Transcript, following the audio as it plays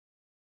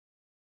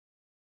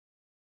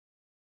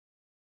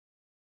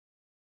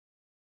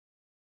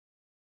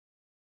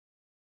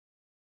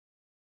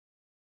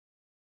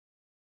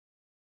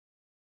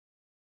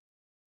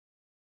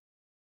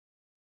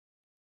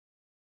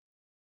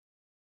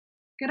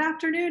Good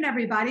afternoon,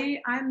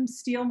 everybody. I'm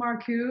Steele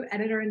Marcoux,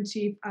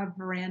 editor-in-chief of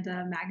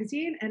VERANDA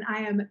magazine, and I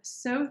am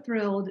so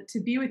thrilled to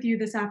be with you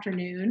this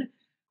afternoon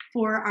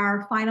for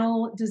our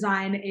final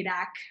Design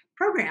ADAC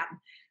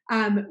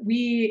program.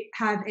 We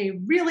have a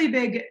really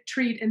big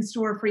treat in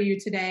store for you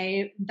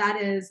today.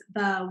 That is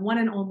the one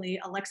and only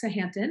Alexa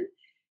Hampton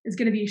is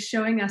going to be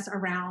showing us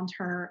around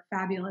her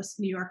fabulous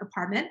New York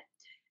apartment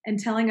and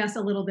telling us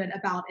a little bit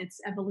about its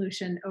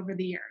evolution over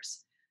the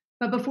years.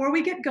 But before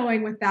we get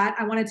going with that,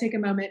 I want to take a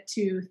moment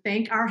to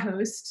thank our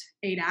host,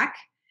 ADAC,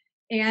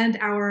 and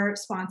our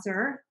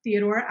sponsor,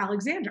 Theodore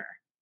Alexander.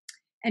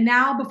 And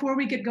now, before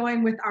we get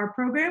going with our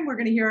program, we're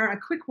going to hear a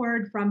quick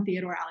word from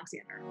Theodore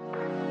Alexander.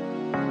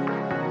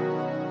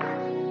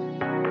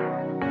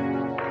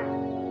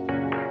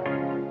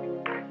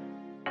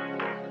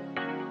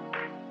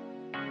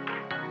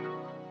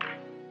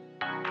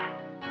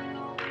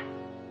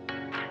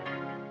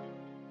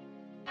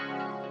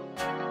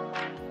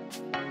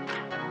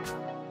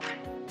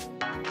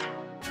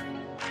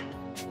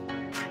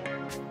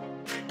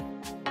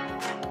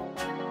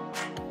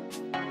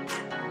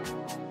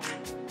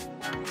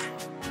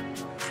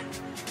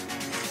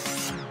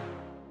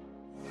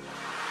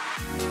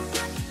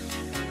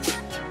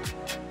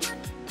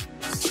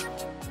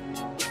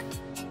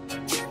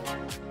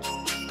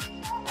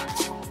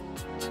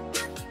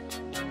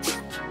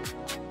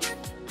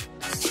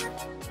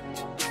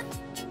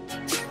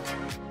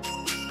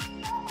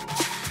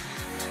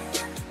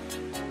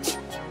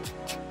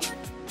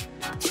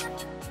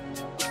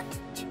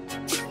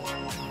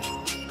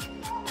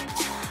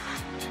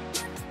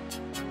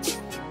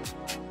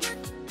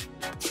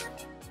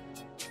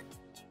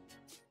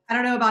 I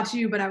don't know about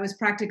you, but I was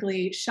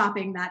practically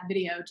shopping that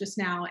video just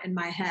now in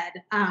my head.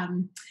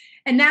 And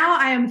now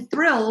I am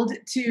thrilled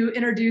to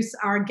introduce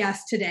our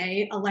guest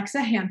today,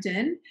 Alexa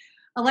Hampton.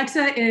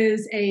 Alexa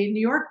is a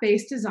New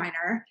York-based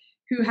designer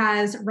who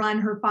has run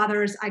her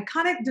father's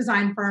iconic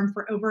design firm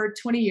for over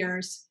 20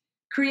 years,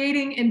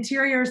 creating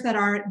interiors that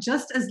are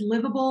just as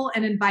livable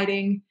and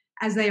inviting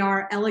as they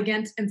are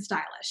elegant and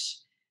stylish.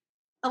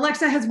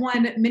 Alexa has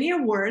won many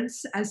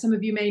awards. As some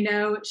of you may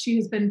know, she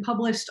has been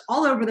published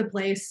all over the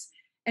place,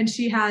 and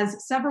she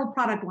has several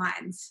product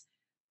lines.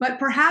 But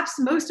perhaps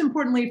most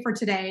importantly for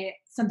today,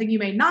 something you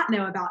may not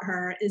know about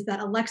her is that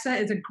Alexa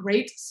is a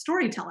great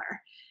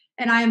storyteller.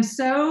 And I am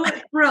so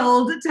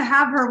thrilled to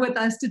have her with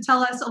us to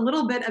tell us a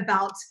little bit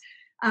about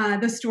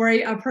the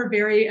story of her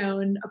very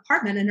own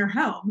apartment in her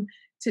home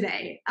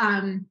today.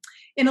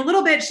 In a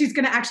little bit, she's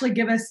going to actually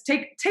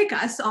take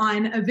us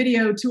on a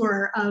video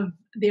tour of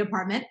the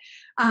apartment.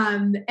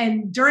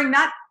 And during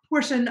that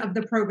portion of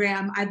the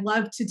program, I'd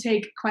love to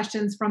take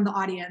questions from the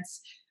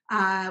audience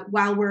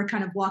while we're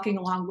kind of walking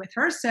along with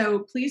her.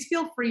 So please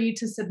feel free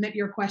to submit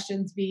your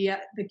questions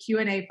via the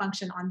Q&A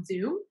function on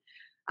Zoom.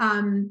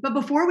 But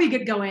before we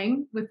get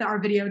going with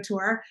our video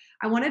tour,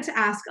 I wanted to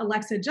ask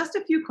Alexa just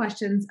a few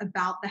questions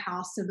about the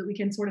house so that we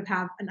can sort of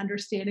have an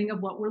understanding of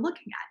what we're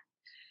looking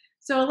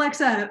at. So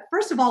Alexa,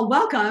 first of all,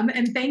 welcome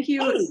and thank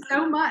you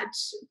so much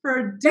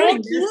for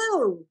doing this.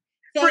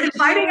 For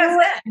inviting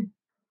us in.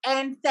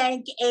 And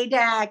thank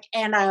ADAC,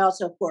 and I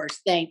also, of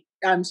course,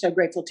 I'm so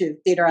grateful to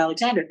Theodore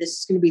Alexander. This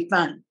is going to be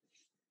fun.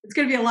 It's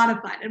going to be a lot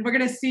of fun, and we're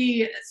going to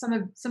see some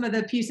of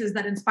the pieces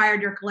that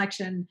inspired your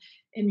collection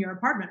in your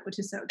apartment, which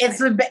is so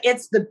exciting.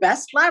 It's the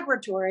best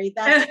laboratory,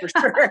 that's for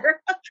sure.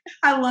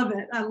 I love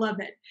it. I love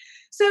it.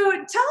 So tell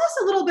us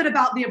a little bit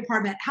about the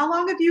apartment. How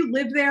long have you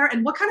lived there,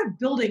 and what kind of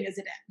building is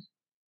it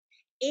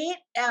in?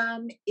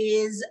 It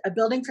is a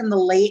building from the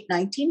late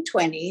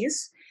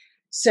 1920s.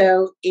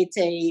 So it's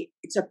a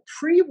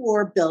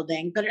pre-war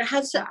building, but it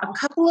has a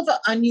couple of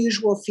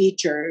unusual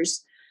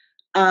features.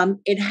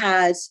 It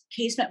has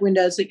casement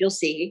windows that you'll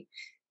see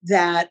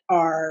that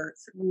are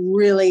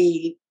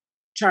really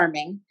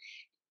charming,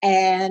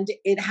 and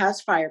it has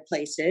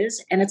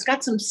fireplaces, and it's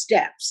got some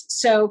steps.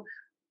 So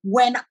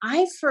when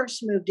I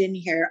first moved in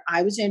here,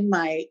 I was in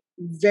my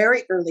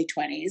very early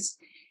 20s,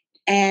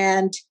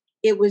 and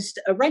it was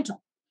a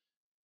rental.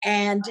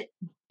 And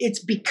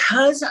it's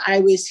because I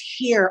was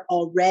here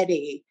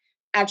already,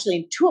 actually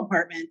in two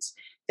apartments,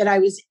 that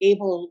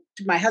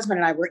my husband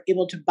and I were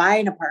able to buy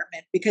an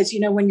apartment. Because,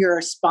 when you're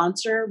a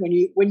sponsor, when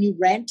you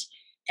rent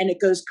and it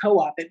goes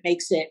co-op, it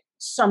makes it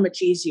so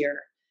much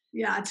easier.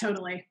 Yeah,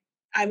 totally.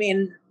 I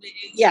mean,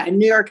 yeah,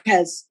 New York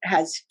has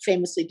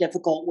famously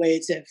difficult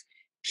ways of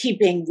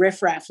keeping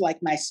riffraff like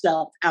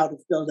myself out of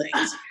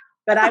buildings.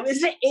 But I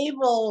was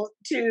able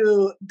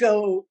to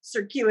go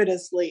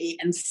circuitously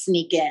and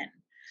sneak in.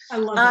 I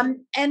love it.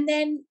 And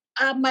then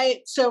my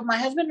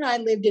husband and I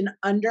lived in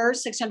under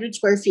 600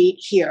 square feet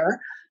here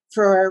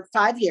for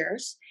 5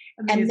 years.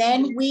 Amazing. And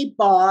then we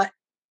bought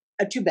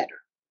a 2-bedroom,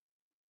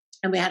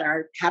 and we had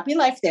our happy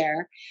life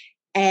there.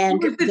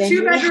 And was the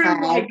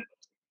 2-bedroom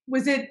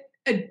was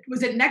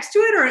it next to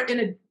it,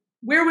 or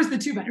where was the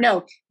 2-bedroom?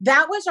 No,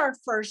 that was our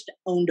first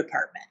owned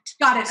apartment.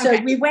 Got it. So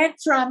we went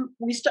from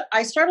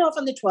I started off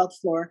on the 12th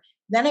floor,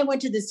 then I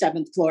went to the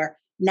 7th floor.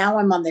 Now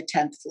I'm on the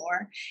 10th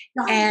floor,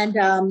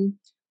 and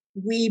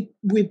we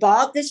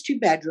bought this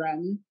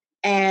 2-bedroom,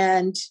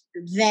 And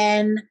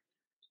then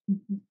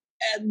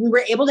we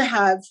were able to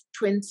have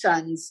twin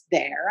sons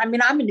there. I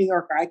mean, I'm a New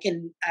Yorker.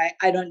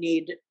 I don't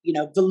need,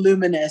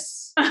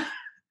 voluminous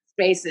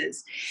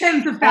spaces.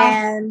 Tens of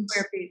thousands of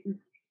square feet.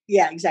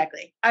 Yeah,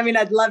 exactly. I mean,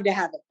 I'd love to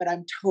have it, but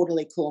I'm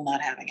totally cool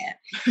not having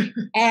it.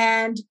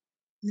 And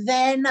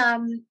then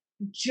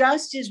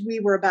just as we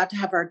were about to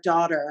have our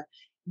daughter,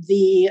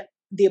 the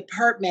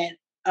apartment,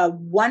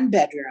 one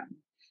bedroom,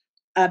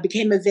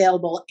 became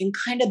available in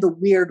kind of the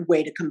weird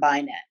way to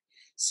combine it.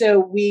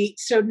 So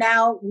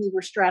now we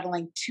were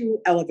straddling two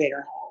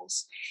elevator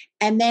halls.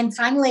 And then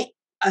finally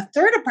a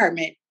third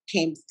apartment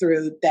came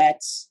through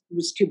that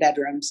was two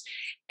bedrooms.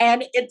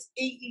 And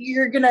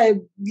you're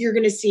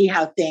gonna see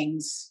how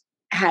things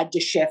had to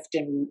shift.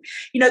 And,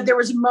 there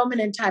was a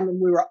moment in time when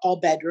we were all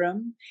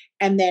bedroom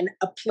and then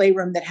a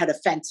playroom that had a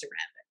fence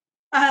around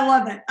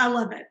it. I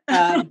love it.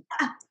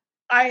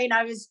 I mean,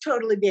 I was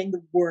totally being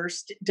the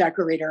worst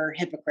decorator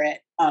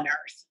hypocrite on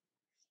earth.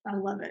 I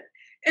love it.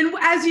 And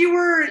as you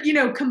were,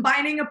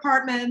 combining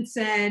apartments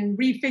and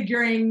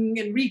refiguring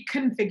and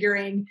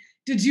reconfiguring,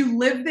 did you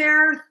live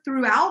there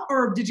throughout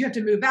or did you have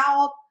to move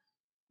out?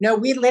 No,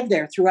 we lived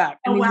there throughout.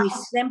 Oh, wow.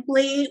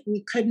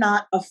 We could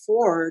not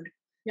afford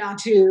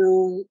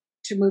to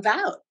move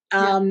out.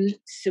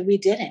 So we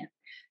didn't.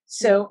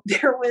 So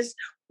there was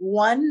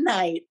one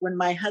night when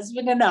my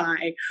husband and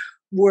I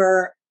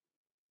were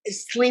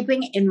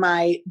sleeping in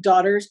my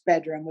daughter's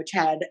bedroom, which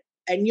had,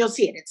 and you'll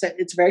see it,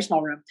 it's a very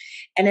small room,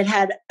 and it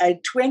had a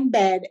twin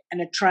bed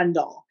and a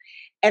trundle.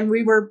 And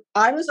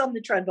I was on the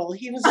trundle,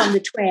 he was on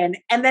the twin,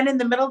 and then in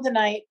the middle of the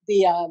night,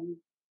 the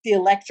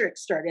electric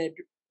started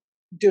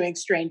doing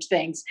strange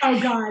things. Oh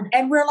God!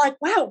 And we're like,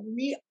 wow,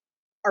 we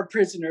are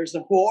prisoners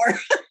of war.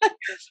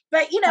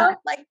 But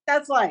like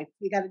that's life.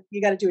 You got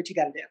to do what you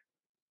got to do.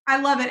 I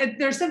love it.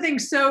 There's something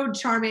so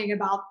charming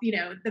about,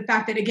 the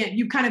fact that, again,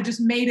 you kind of just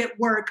made it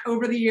work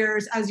over the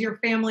years as your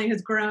family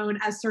has grown,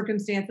 as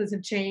circumstances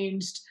have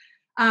changed.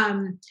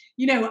 I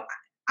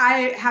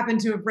happen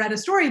to have read a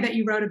story that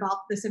you wrote about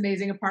this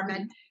amazing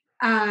apartment.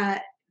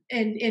 And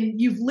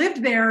you've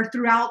lived there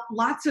throughout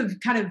lots of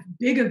kind of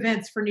big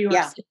events for New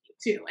York City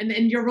too.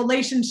 And your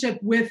relationship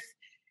with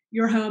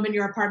your home and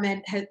your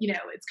apartment has,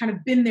 it's kind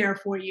of been there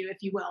for you, if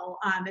you will,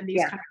 in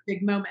these kind of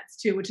big moments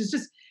too, which is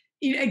just,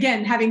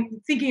 again,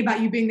 thinking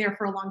about you being there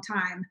for a long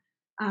time,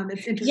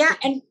 it's interesting.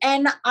 Yeah,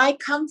 and I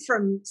come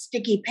from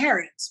sticky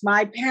parents.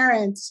 My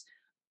parents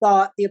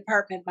bought the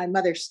apartment my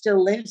mother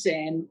still lives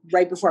in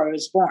right before I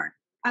was born.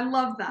 I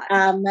love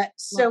that.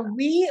 So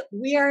we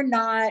are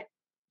not.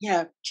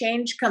 Yeah,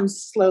 change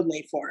comes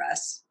slowly for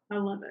us. I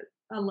love it.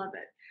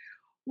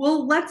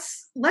 Well,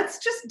 let's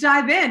just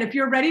dive in. If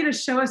you're ready to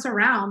show us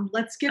around,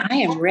 I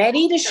am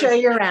ready to show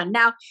you around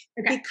now.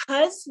 Okay.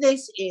 Because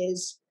this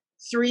is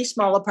 3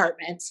 small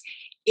apartments,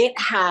 it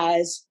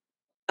has,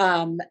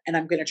 and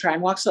I'm going to try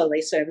and walk slowly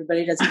so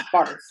everybody doesn't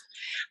barf.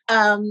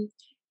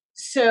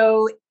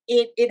 So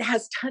it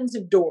has tons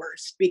of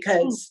doors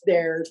because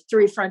there are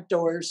 3 front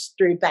doors,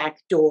 3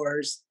 back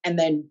doors, and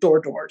then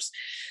doors.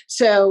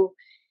 So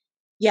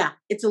yeah,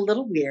 it's a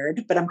little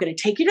weird, but I'm going to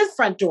take you to the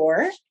front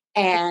door,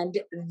 and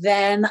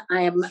then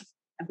I'm going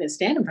to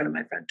stand in front of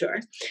my front door,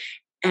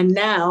 and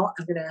now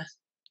I'm going to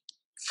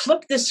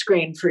flip the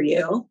screen for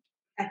you.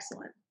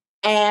 Excellent.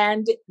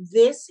 And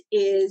this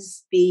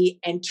is the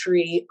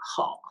entry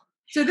hall.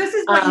 So this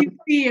is what you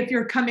see if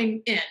you're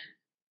coming in.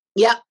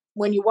 Yeah.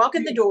 When you walk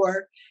in the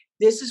door,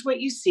 this is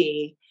what you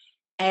see.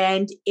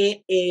 And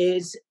it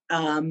is,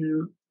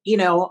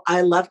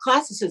 I love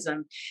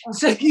classicism.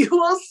 So you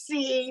will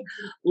see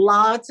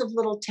lots of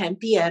little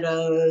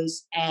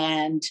tempiettos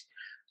and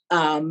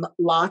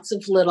lots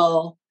of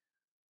little,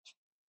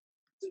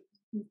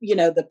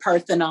 the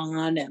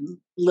Parthenon and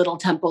little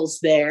temples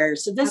there.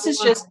 So this is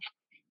just...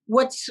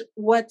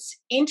 What's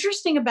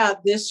interesting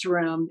about this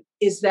room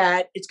is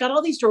that it's got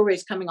all these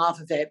doorways coming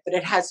off of it, but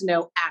it has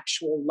no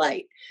actual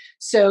light.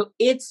 So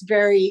it's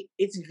very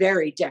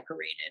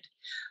decorated.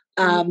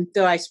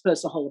 Though I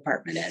suppose the whole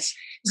apartment is.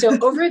 So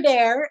over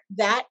there,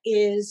 that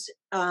is,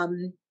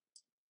 in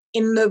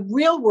the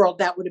real world,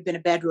 that would have been a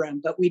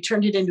bedroom, but we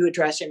turned it into a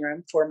dressing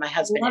room for my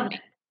husband and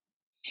me.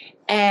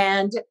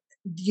 And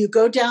you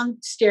go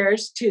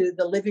downstairs to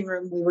the living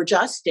room we were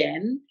just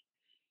in.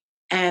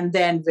 And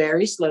then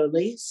very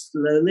slowly,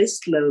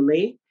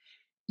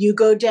 you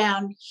go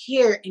down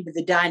here into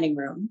the dining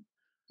room,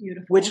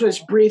 which was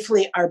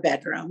briefly our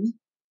bedroom.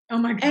 Oh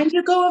my God. And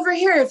you go over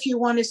here if you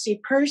want to see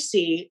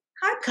Percy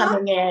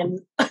coming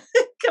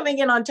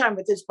in on time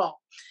with his ball.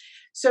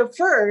 So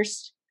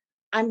first,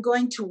 I'm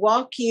going to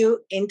walk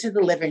you into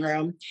the living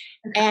room.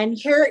 And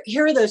here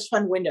are those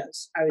fun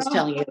windows I was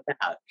telling you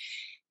about.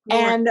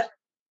 And,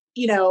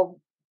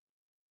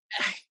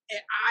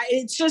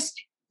 it's just...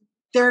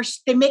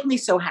 they make me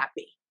so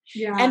happy.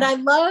 Yeah. And I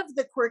love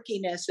the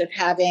quirkiness of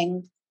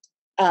having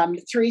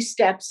 3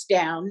 steps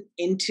down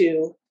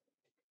into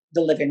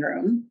the living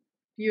room.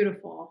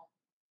 Beautiful.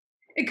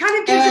 It kind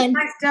of gives a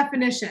nice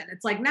definition.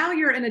 It's like now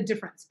you're in a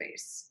different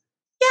space.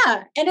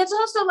 Yeah. And it's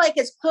also like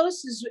as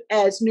close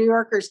as New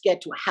Yorkers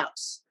get to a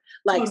house.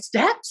 Like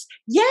steps?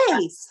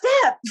 Yay,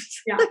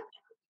 steps. Yeah.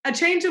 A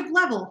change of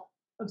level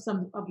of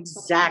some of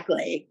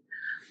Exactly.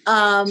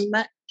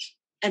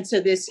 And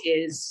so this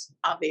is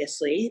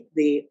obviously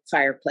the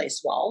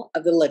fireplace wall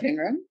of the living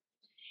room.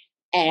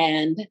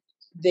 And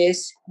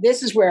this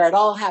is where it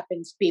all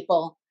happens,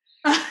 people.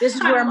 This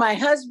is where my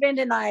husband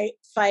and I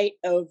fight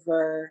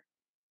over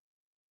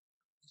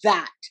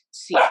that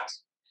seat.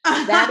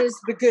 That is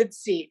the good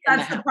seat.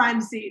 That's the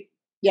prime seat.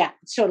 Yeah,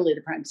 it's totally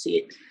the prime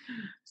seat.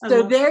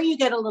 So there you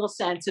get a little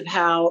sense of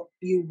how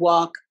you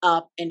walk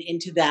up and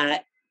into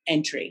that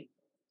entry.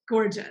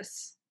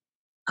 Gorgeous.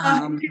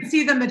 You can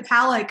see the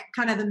metallic,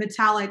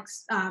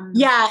 metallics.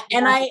 Yeah,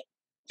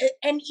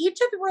 and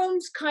each of the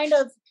rooms kind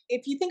of,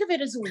 if you think of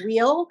it as a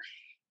wheel,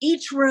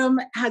 each room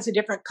has a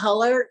different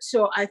color.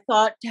 So I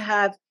thought to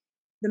have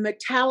the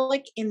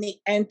metallic in the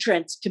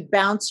entrance to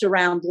bounce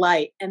around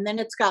light. And then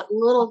it's got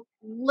little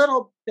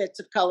bits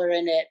of color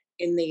in it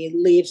in the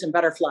leaves and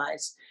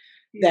butterflies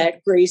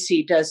that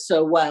Gracie does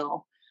so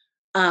well.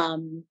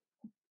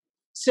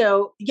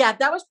 So yeah,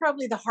 that was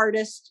probably the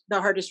hardest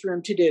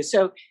room to do.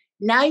 So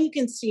now you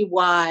can see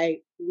why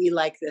we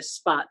like this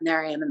spot. And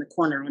there I am in the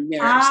corner on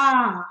mirrors.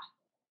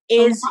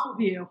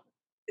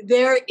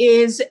 There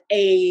is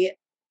a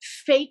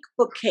fake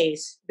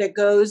bookcase that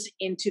goes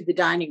into the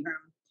dining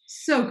room.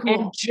 So cool.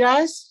 And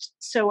just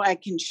so I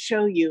can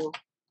show you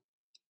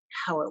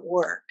how it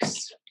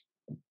works.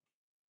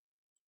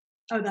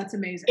 Oh, that's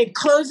amazing. It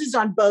closes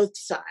on both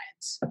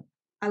sides.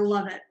 I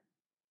love it.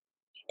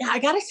 Yeah, I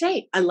gotta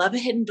say, I love a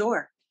hidden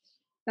door.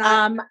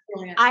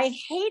 I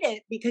hate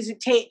it because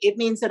it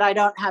means that I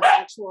don't have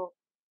actual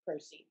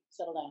Percy.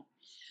 Settle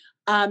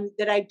down.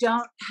 That I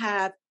don't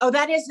have. Oh,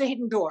 that is the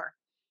hidden door.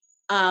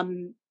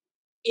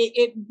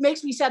 It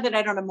makes me sad that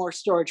I don't have more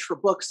storage for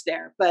books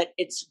there, but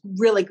it's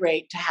really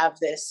great to have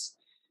this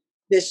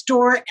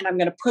door. And I'm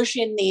going to push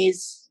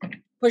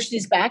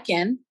these back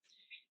in,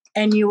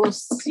 and you will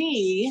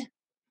see.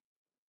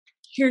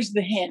 Here's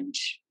the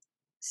hinge.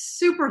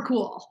 Super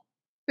cool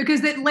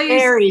because it lays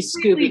very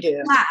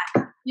Scooby-Doo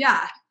flat.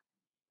 Yeah.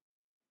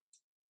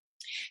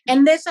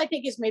 And this, I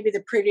think, is maybe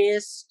the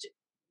prettiest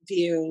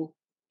view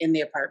in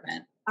the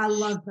apartment. I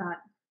love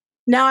that.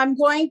 Now I'm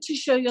going to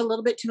show you a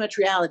little bit too much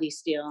reality,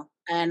 Steele,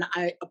 and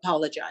I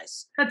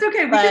apologize. That's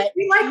okay.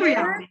 We like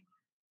reality.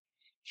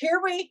 Here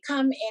we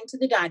come into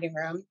the dining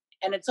room,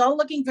 and it's all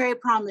looking very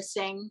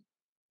promising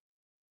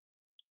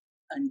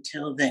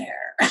until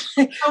there.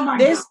 Oh my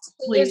This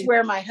God, is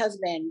where my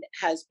husband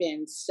has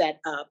been set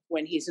up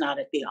when he's not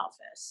at the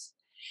office.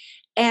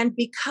 And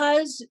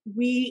because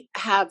we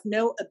have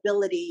no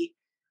ability,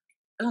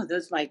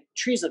 my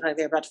trees look like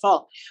they're about to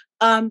fall,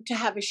 to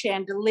have a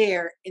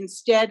chandelier.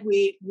 Instead,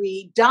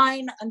 we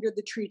dine under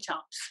the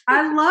treetops.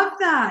 I love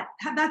that.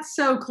 That's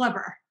so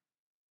clever.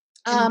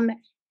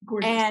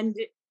 And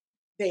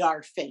they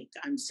are fake,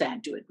 I'm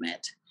sad to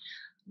admit.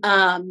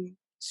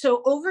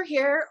 So over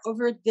here,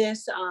 over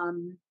this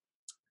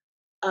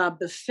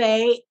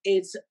buffet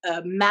is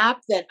a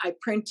map that I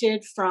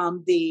printed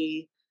from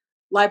the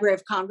Library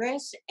of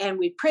Congress, and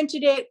we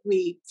printed it,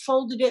 we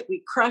folded it,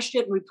 we crushed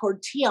it, and we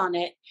poured tea on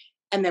it,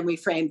 and then we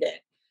framed it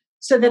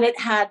so that it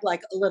had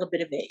like a little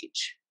bit of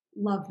age.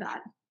 Love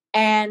that.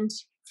 And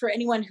for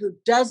anyone who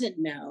doesn't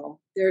know,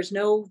 there's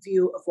no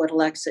view of what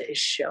Alexa is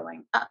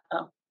showing.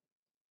 Uh-oh.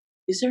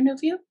 Is there no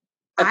view?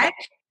 Okay.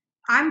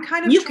 I'm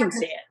kind of. You can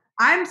see it.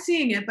 I'm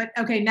seeing it, but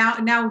okay, now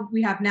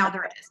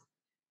there is.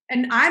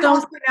 And I'm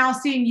also now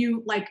seeing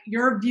you, like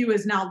your view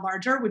is now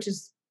larger, which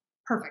is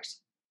perfect.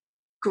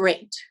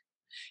 Great.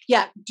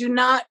 Yeah, do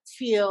not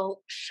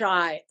feel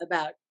shy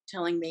about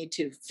telling me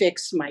to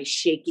fix my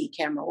shaky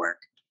camera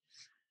work.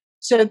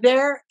 So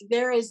there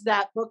is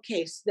that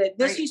bookcase.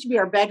 This used to be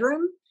our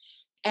bedroom.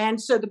 And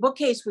so the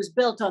bookcase was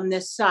built on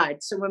this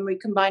side. So when we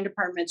combined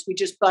apartments, we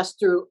just bust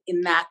through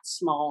in that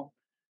small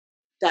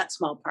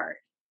part.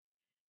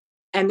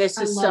 And this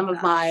is some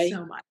of my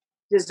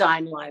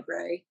design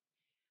library.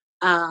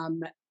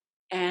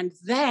 And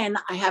then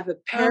I have a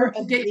pair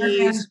of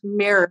these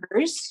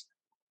mirrors.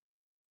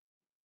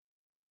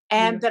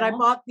 And that I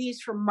bought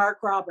these from Mark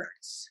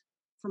Roberts,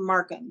 from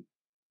Markham.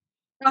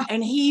 Oh.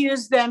 And he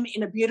used them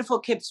in a beautiful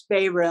Kips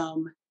Bay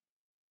room.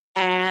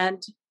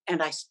 And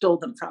I stole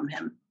them from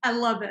him. I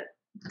love it.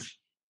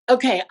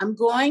 Okay,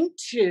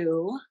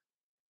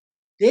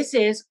 this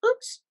is,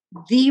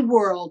 the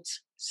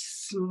world's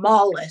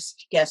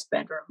smallest guest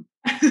bedroom.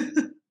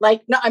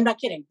 No, I'm not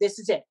kidding. This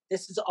is it.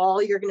 This is all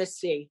you're going to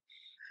see.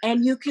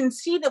 And you can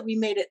see that we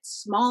made it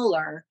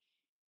smaller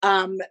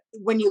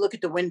when you look at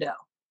the window.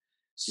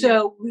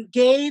 So we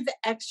gave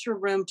extra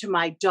room to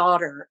my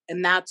daughter,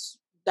 and that's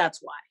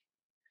why.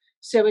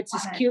 So it's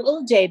this cute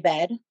little day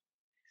bed.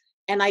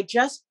 And I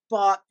just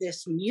bought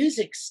this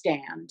music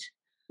stand.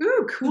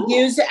 Ooh, cool. To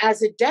use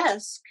as a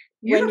desk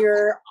when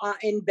you're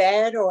in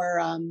bed or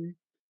on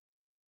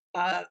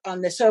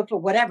the sofa,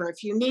 whatever.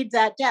 If you need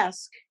that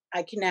desk,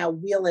 I can now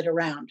wheel it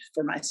around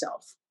for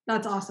myself.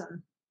 That's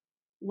awesome.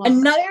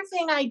 Another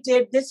thing I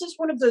did, this is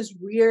one of those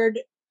weird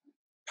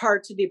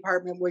parts of the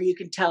apartment where you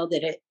can tell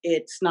that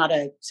it's not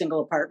a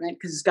single apartment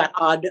because it's got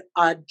odd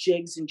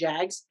jigs and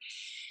jags.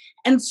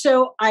 And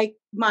so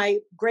my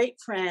great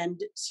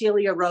friend,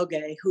 Celia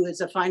Roge, who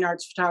is a fine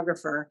arts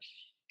photographer,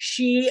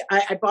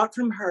 I bought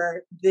from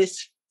her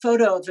this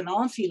photo of an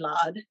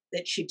enfilade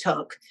that she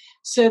took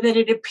so that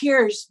it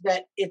appears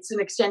that it's an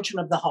extension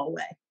of the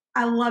hallway.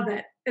 I love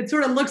it. It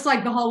sort of looks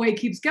like the hallway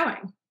keeps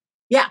going.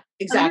 Yeah,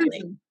 exactly.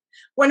 Amazing.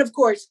 When of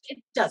course it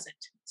doesn't.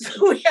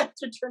 So we have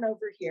to turn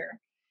over here.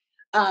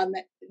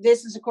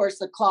 This is of course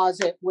the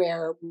closet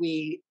where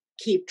we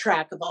keep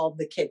track of all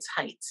the kids'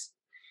 heights.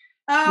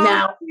 Oh,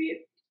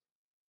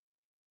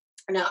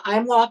 Now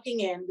I'm walking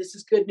in. This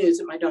is good news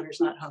that my daughter's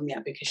not home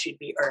yet because she'd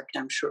be irked,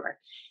 I'm sure.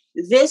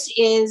 This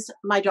is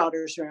my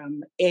daughter's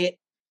room. This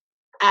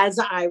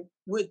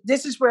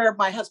is where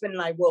my husband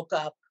and I woke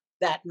up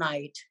that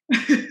night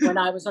when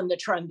I was on the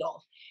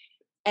trundle.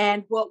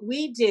 And what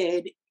we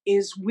did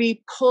is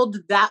we pulled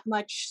that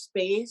much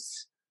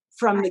space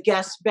from the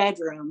guest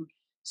bedroom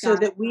so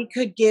that we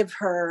could give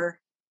her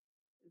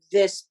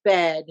this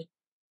bed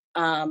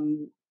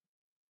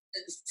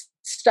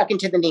stuck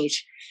into the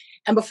niche.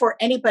 And before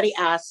anybody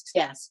asks,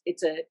 yes,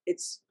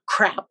 it's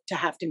crap to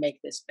have to make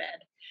this bed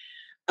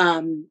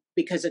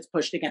because it's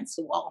pushed against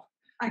the wall.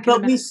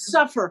 But we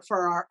suffer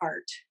for our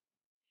art.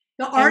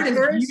 The art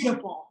is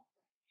beautiful.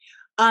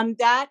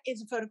 That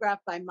is a photograph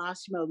by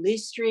Massimo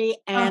Listri,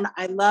 and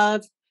I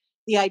love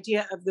the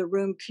idea of the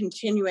room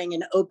continuing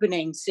and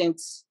opening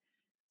since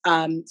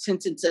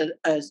it's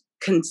a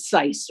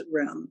concise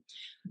room.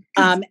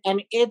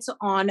 And it's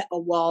on a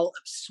wall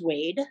of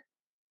suede.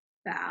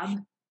 Fab.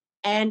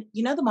 And,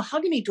 the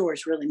mahogany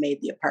doors really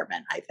made the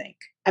apartment, I think.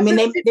 I mean,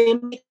 they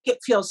make it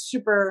feel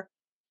super,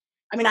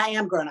 I mean, I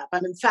am grown up.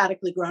 I'm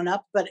emphatically grown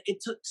up, but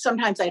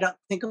sometimes I don't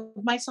think of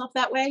myself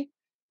that way.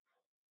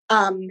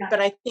 But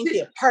I think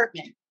the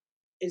apartment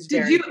is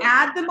very Did you good.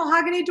 add the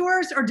mahogany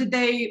doors or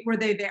were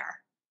they there?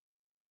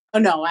 Oh,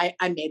 no, I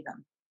made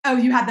them. Oh,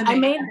 you had them made. I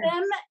made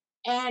them,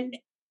 and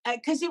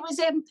because it was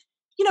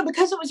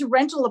because it was a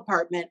rental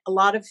apartment, a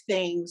lot of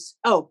things.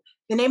 Oh,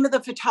 the name of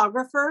the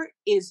photographer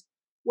is,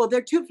 well, there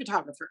are two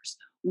photographers.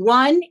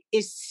 One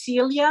is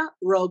Celia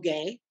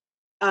Roge,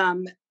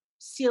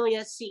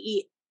 Celia,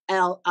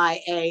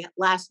 Celia,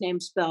 last name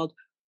spelled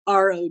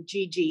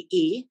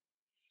Rogge.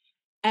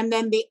 And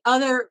then the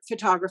other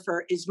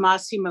photographer is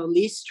Massimo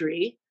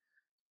Listri,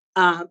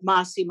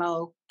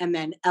 Massimo, and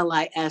then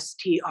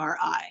Listri.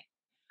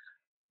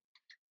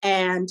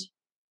 And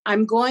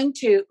I'm going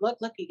to, look,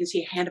 you can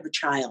see a hand of a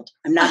child.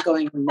 I'm not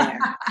going in there.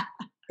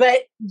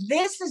 But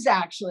this is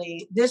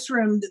actually, this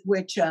room,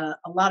 which a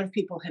lot of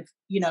people have,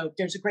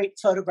 there's a great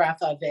photograph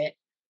of it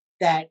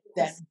that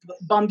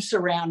bumps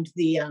around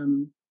the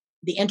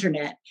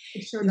internet.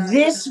 Sure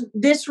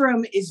this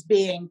room is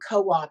being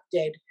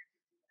co-opted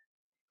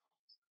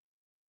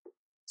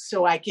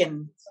so I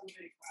can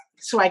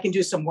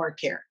do some work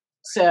here.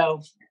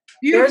 So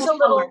there's a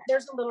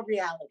little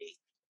reality.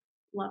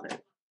 Love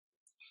it.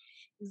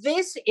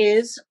 This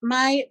is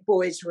my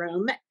boys'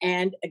 room,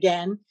 and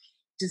again,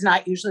 does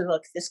not usually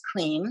look this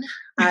clean.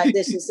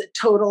 This is a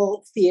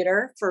total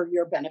theater for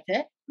your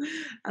benefit.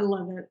 I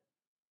love it.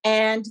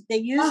 And they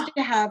used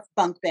to have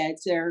bunk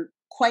beds. They're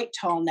quite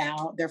tall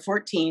now. They're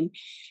 14.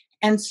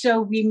 And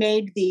so we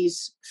made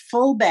these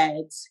full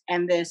beds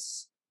and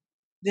this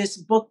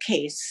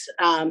bookcase.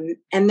 And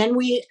then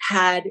we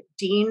had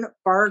Dean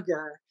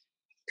Barger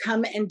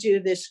come and do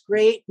this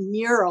great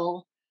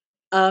mural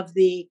of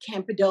the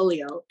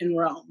Campidoglio in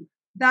Rome.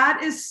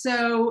 That is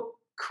so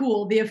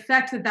cool. The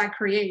effect that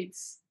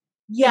creates.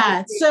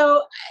 Yeah.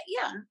 So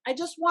I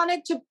just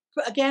wanted to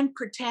again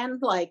pretend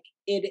like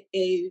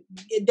they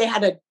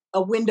had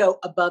a window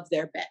above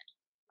their bed.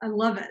 I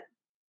love it.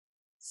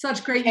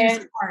 Such great use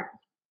of art.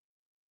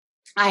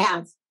 I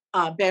have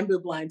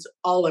bamboo blinds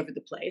all over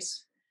the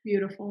place.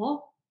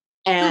 Beautiful.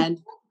 And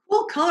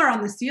cool color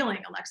on the ceiling,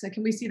 Alexa.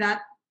 Can we see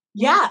that?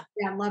 Yeah.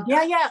 Yeah, I love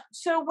that. Yeah.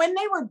 So when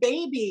they were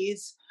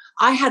babies,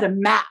 I had a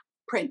map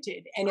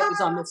printed and it was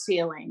on the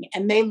ceiling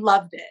and they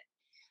loved it.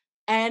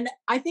 And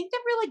I think that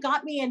really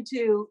got me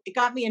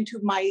into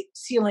my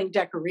ceiling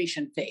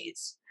decoration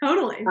phase.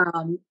 Totally.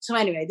 So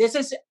anyway, this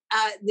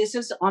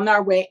is on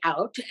our way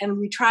out, and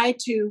we try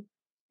to.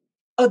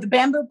 Oh, the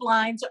bamboo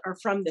blinds are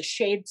from the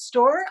Shade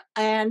store,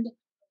 and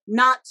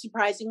not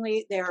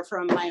surprisingly, they are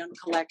from my own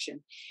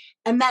collection.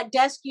 And that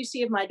desk you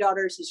see of my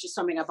daughter's is just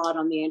something I bought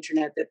on the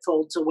internet that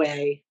folds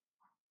away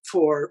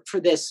for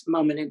this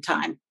moment in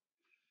time.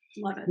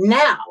 Love it.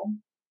 Now,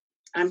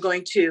 I'm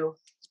going to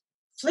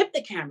flip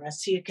the camera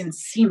so you can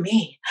see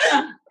me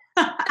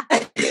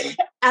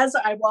as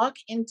I walk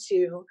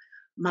into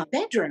my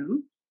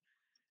bedroom.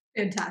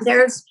 Fantastic.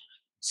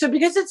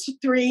 Because it's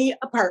 3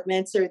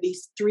 apartments, there are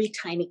these 3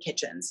 tiny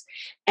kitchens.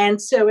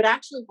 And so it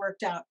actually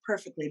worked out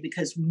perfectly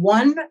because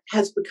one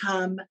has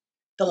become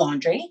the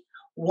laundry,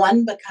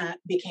 one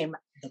became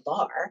the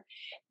bar,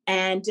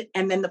 and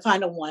then the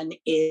final one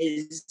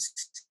is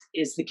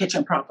the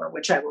kitchen proper,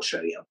 which I will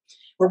show you.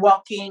 We're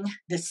walking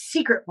the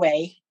secret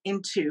way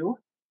into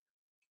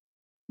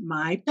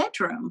my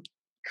bedroom.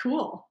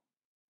 Cool.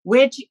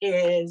 which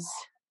is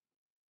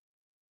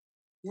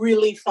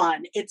really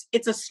fun.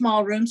 It's a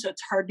small room, so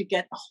it's hard to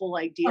get the whole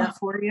idea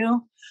for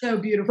you. So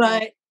beautiful.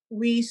 But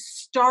we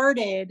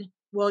started,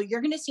 well,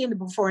 you're going to see in the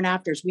before and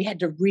afters, we had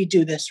to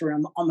redo this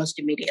room almost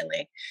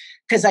immediately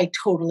because I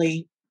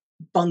totally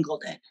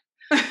bungled it.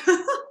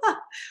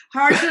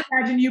 Hard to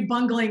imagine you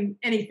bungling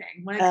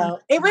anything.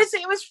 It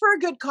was for a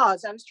good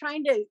cause. I was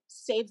trying to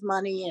save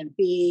money and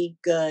be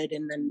good,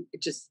 and then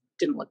it just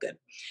didn't look good.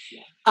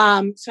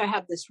 Yeah. So I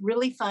have this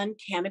really fun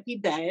canopy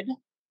bed.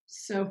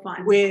 So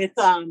fun. With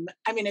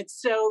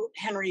it's so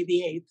Henry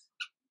VIII.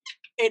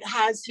 It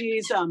has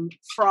these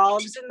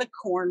frogs in the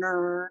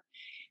corner.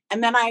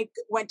 And then I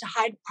went to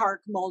Hyde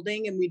Park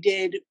molding, and we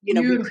did, we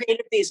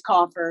created these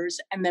coffers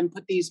and then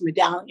put these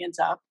medallions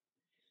up.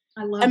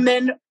 I love And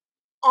then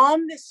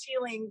on the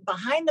ceiling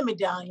behind the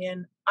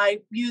medallion, I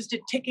used a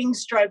ticking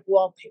stripe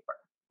wallpaper.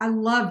 I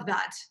love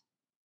that.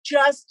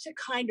 Just to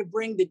kind of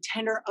bring the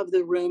tenor of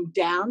the room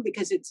down,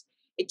 because it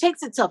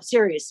takes itself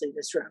seriously,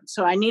 this room.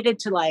 So I needed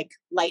to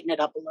lighten it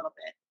up a little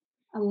bit.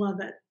 I love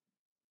it.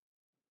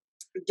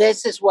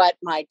 This is what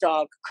my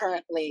dog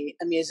currently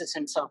amuses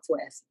himself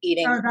with,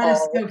 eating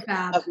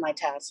all of my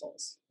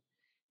tassels.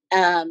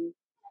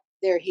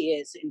 There he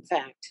is, in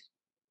fact,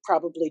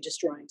 probably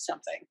destroying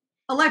something.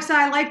 Alexa,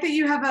 I like that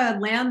you have a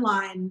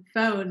landline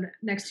phone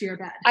next to your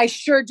bed. I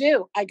sure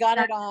do. I got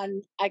it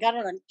on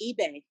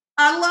eBay.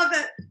 I love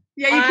it.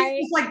 Yeah, you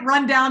can't just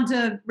run down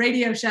to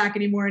Radio Shack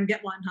anymore and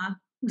get one, huh?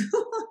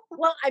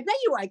 Well, I bet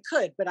you I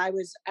could, but I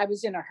was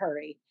in a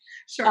hurry.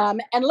 Sure.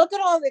 And look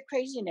at all the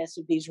craziness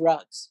of these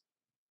rugs.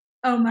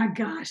 Oh my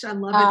gosh, I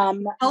love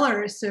it. The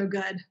color is so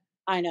good.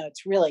 I know,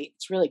 it's really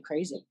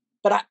crazy.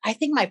 But I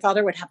think my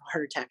father would have a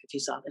heart attack if he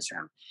saw this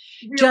room.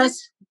 Really?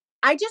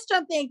 I just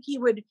don't think he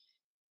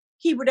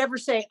would ever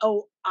say,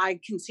 "Oh, I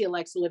can see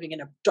Alexa living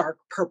in a dark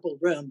purple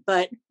room."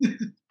 But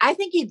I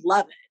think he'd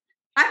love it.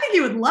 I think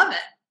he would love it.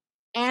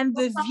 And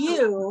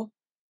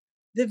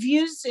the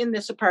views in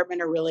this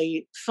apartment are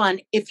really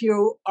fun if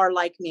you are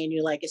like me and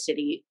you like a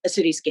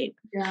cityscape.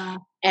 Yeah.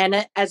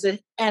 And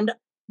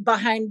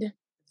behind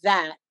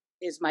that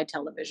is my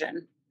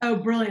television. Oh,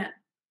 brilliant.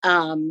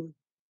 And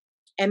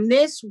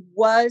this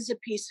was a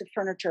piece of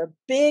furniture, a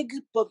big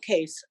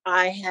bookcase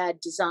I had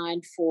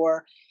designed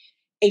for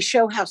a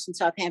show house in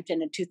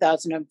Southampton in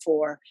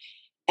 2004.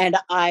 And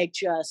I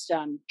just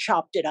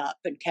chopped it up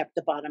and kept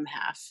the bottom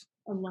half.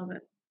 I love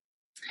it.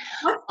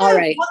 All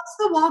right. What's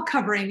the wall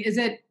covering? Is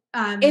it?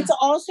 It's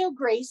also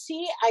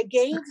Gracie. I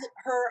gave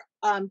her,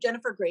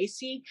 Jennifer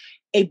Gracie,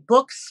 a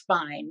book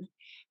spine.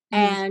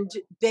 And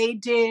they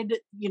did,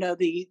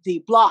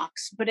 the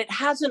blocks, but it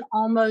has an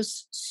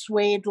almost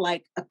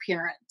suede-like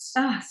appearance.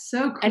 Ah,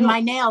 so cool. And my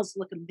nails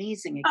look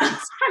amazing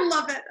against. I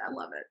love it. I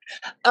love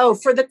it. Oh,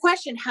 for the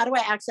question, how do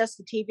I access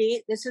the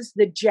TV? This is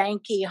the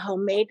janky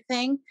homemade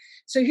thing.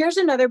 So here's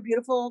another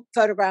beautiful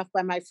photograph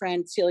by my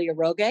friend Celia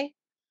Roge.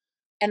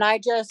 And I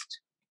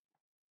just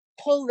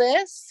pull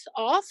this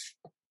off.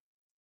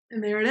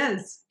 And there it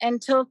is.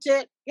 And tilt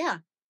it. Yeah,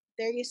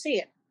 there you see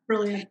it.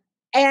 Brilliant.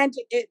 And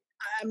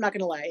I'm not going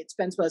to lie, it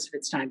spends most of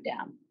its time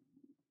down.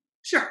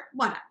 Sure,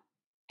 why not?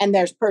 And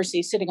there's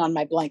Percy sitting on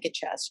my blanket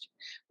chest.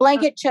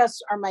 Blanket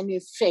chests are my new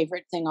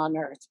favorite thing on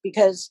earth,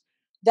 because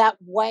the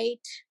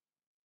white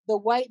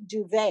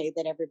duvet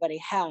that everybody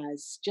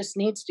has just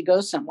needs to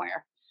go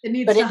somewhere. It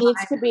needs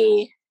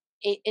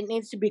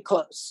to be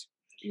close.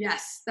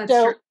 Yes, that's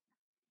true.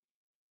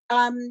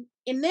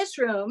 In this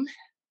room,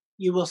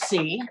 you will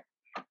see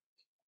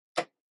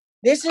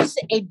this is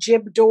a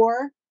jib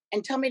door.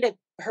 And tell me to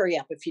hurry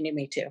up if you need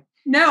me to.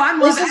 No,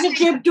 This is a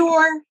jib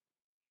door,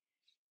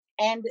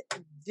 and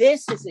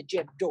this is a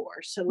jib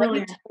door. So let me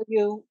tell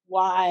you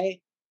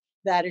why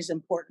that is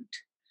important.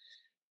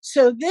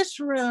 So this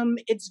room,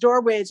 its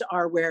doorways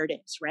are where it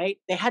is, right?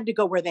 They had to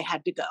go where they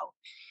had to go.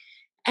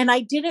 And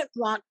I didn't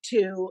want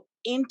to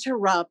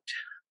interrupt.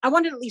 I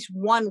wanted at least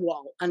one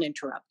wall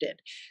uninterrupted,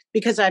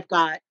 because I've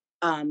got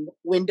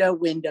window,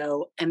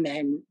 and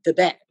then the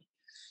bed.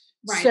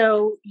 Right.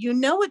 So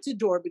it's a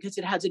door because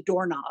it has a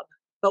doorknob.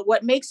 But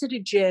what makes it a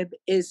jib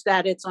is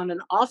that it's on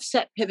an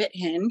offset pivot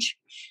hinge,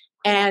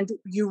 and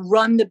you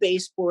run the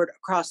baseboard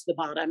across the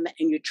bottom,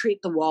 and you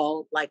treat the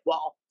wall like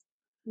wall.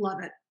 Love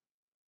it.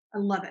 I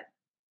love it.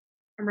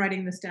 I'm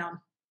writing this down.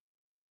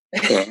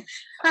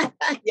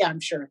 Yeah, I'm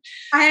sure.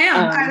 I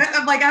am.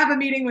 I have a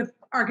meeting with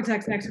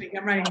architects next week.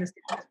 I'm writing this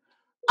down.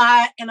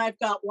 And I've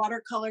got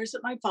watercolors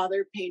that my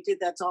father painted.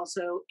 That's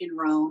also in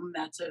Rome.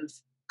 That's of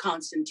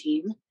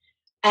Constantine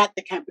at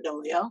the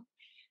Campidoglio.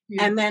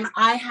 Yeah. And then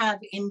I have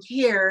in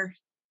here,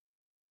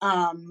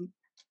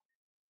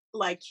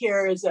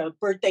 here is a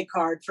birthday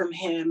card from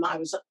him. I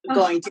was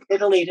going to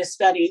Italy to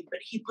study, but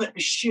he put a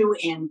shoe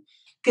in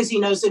because he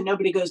knows that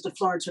nobody goes to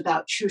Florence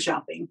without shoe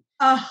shopping.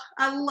 Oh,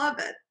 I love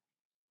it.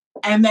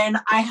 And then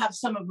I have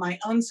some of my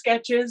own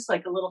sketches,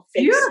 like a little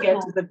fake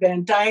sketch of the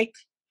Van Dyke.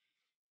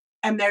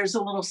 And there's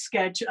a little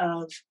sketch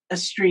of a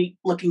street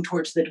looking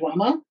towards the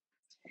Duomo.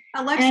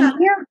 Alexa,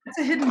 that's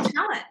a hidden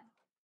talent.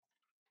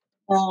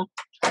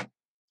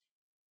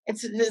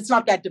 It's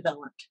not that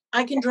developed.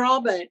 I can draw,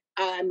 but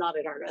I'm not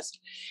an artist.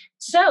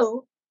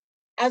 So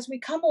as we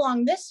come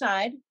along this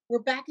side, we're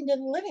back into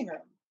the living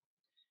room.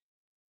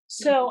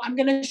 So I'm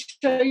going to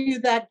show you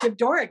that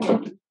door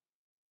again.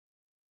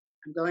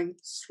 I'm going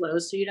slow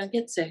so you don't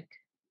get sick.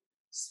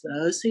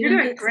 Slow so you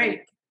don't get great.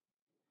 sick.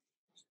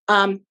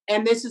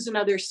 And this is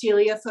another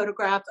Celia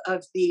photograph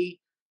of the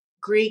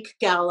Greek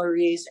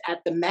galleries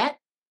at the Met.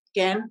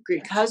 Again,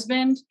 Greek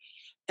husband.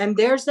 And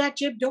there's that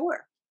jib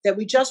door that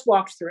we just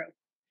walked through.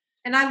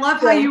 And I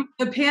love how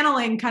the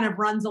paneling kind of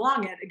runs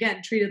along it.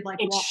 Again, treated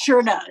like it walls.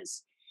 Sure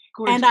does.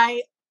 Gorgeous. And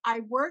I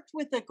worked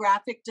with a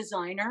graphic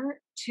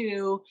designer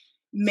to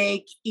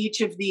make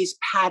each of these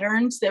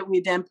patterns that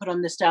we then put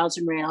on the stiles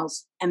and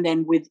rails and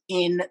then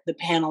within the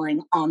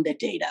paneling on the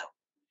dado.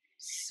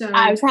 So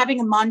I was having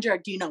a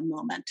Mongiardino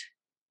moment.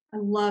 I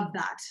love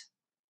that.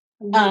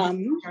 I love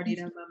the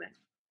Mongiardino moment.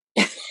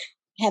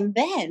 And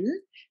then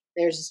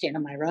there's a stain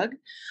on my rug.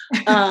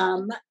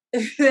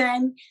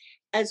 Then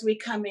as we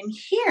come in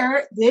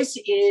here, this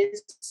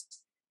is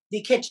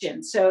the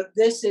kitchen. So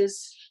this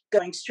is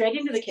going straight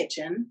into the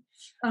kitchen.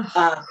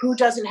 Who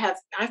doesn't have,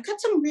 I've got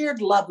some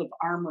weird love of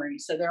armory.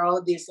 So there are all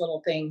of these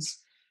little things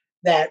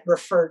that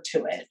refer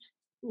to it.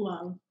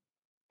 Love.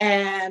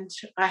 And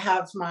I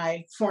have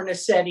my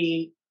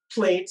Fornacetti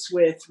plates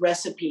with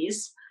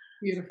recipes.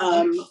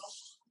 Beautiful.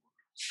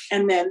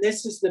 And then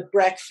this is the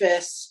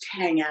breakfast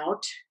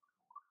hangout.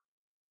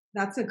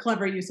 That's a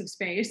clever use of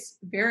space.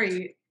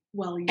 Very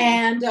well used.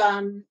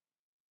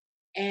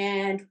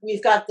 And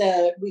we got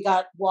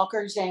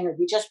Walker Zanger.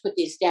 We just put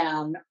these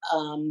down.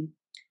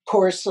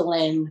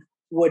 Porcelain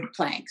wood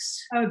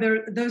planks. Oh,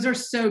 those are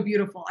so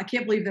beautiful. I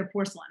can't believe they're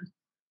porcelain.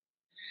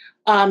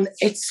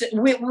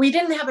 We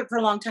didn't have it for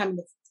a long time.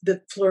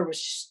 The floor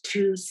was just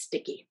too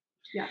sticky.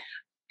 Yeah.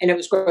 And it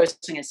was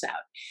grossing us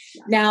out.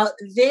 Yeah. Now,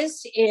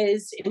 this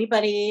is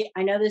anybody,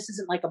 I know this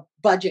isn't like a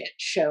budget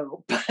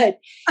show, but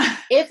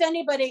if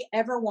anybody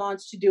ever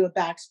wants to do a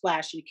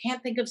backsplash, you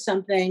can't think of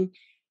something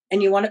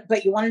and you want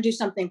to do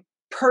something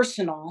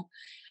personal.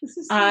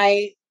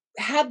 I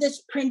had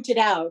this printed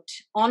out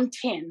on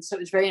tin, so it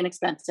was very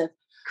inexpensive.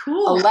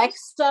 Cool.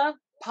 Alexa,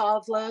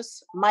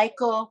 Pavlos,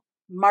 Michael,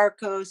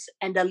 Marcos,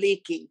 and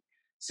Aliki.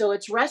 So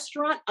it's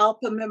restaurant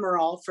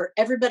Alpamimeral for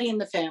everybody in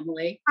the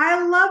family.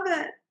 I love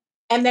it.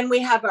 And then we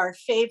have our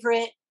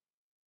favorite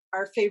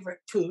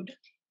food.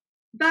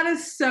 That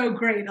is so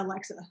great,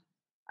 Alexa.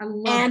 I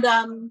love it.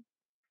 And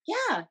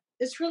yeah,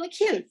 it's really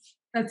cute.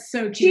 That's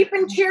so cute. Cheap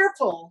and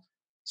cheerful.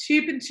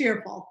 Cheap and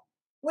cheerful.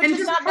 Which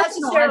is not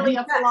necessarily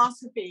a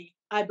philosophy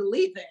I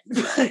believe in.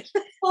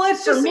 Well,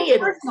 it's just me,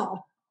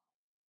 personal.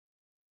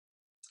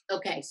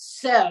 Okay,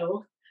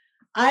 so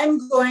I'm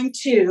going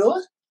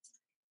to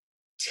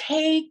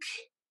take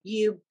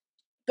you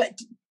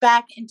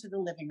back into the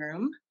living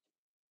room.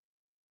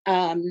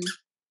 And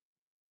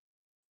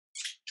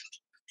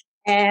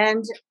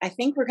I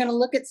think we're going to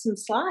look at some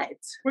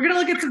slides. We're going to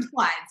look at some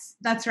slides.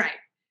 That's right.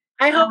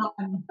 I hope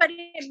I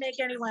didn't make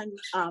anyone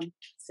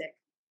sick.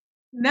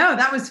 No,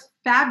 that was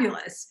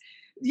fabulous.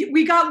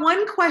 We got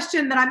one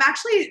question that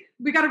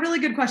we got a really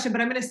good question, but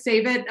I'm going to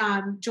save it.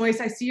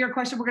 Joyce, I see your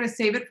question. We're going to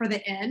save it for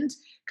the end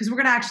because we're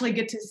going to actually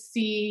get to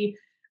see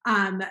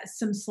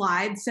some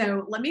slides.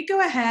 So let me go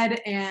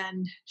ahead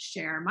and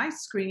share my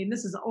screen.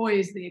 This is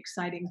always the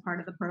exciting part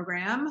of the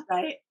program.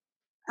 Right.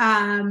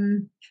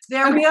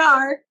 There we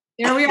are.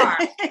 There we are.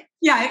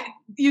 Yeah.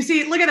 You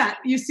see, look at that.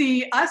 You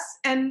see us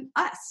and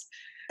us.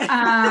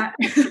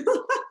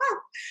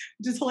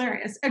 Which is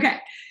hilarious. Okay.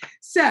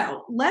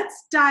 So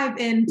let's dive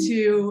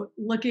into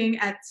looking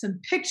at some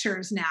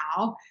pictures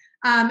now.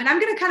 And I'm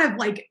going to kind of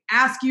like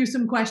ask you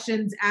some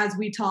questions as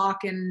we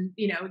talk. And,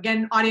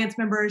 again, audience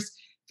members,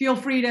 feel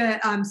free to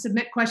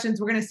submit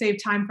questions. We're going to save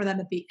time for them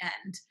at the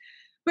end.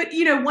 But,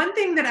 one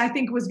thing that I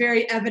think was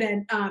very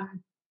evident,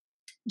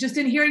 just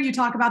in hearing you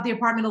talk about the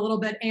apartment a little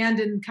bit and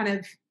in kind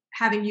of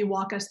having you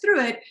walk us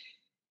through it,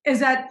 is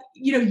that,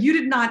 you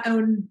did not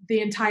own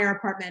the entire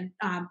apartment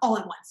all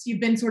at once. You've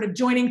been sort of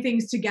joining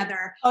things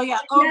together. Oh, yeah.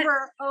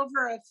 Over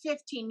a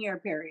 15-year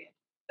period.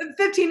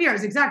 15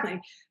 years, exactly.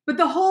 But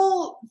the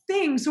whole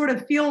thing sort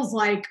of feels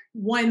like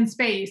one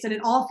space and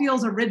it all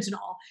feels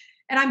original.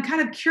 And I'm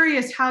kind of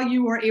curious how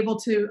you were able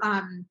to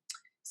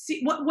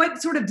see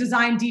what sort of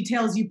design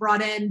details you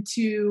brought in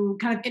to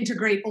kind of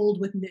integrate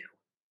old with new.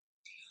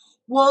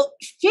 Well,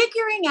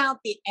 figuring out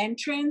the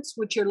entrance,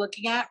 which you're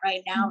looking at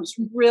right now, is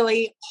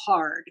really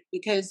hard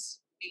because,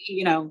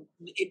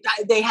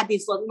 they had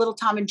these little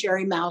Tom and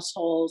Jerry mouse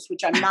holes,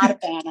 which I'm not a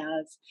fan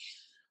of.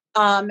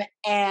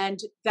 And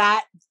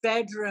that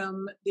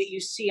bedroom that you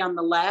see on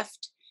the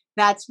left,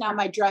 that's now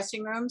my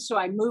dressing room. So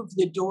I moved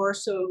the door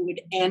so it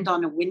would end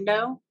on a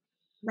window.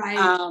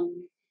 Right.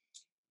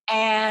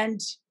 And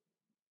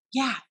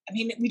yeah,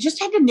 we just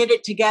had to knit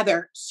it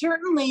together.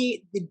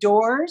 Certainly the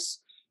doors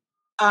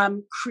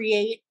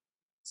create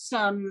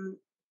some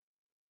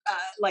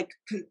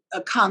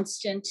a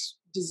constant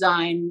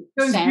design.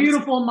 Those sense.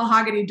 Beautiful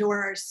mahogany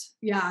doors.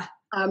 Yeah.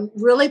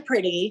 Really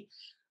pretty.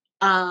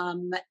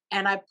 And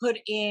I put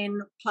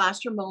in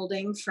plaster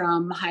molding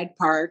from Hyde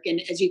Park,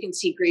 and as you can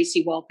see,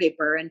 greasy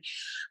wallpaper. And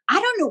I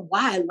don't know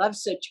why I love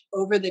such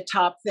over the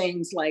top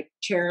things like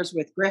chairs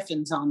with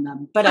griffins on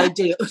them, but I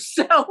do.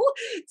 So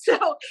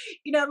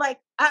like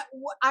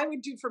I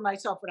would do for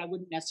myself what I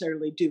wouldn't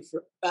necessarily do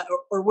for,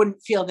 or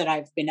wouldn't feel that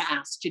I've been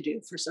asked to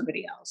do for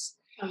somebody else.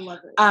 I love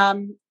it.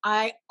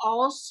 I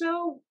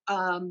also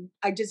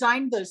I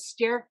designed the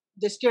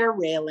stair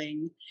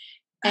railing,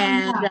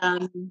 and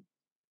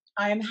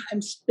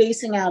I'm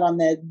spacing out on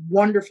the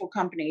wonderful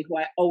company who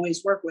I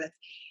always work with.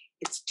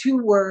 It's 2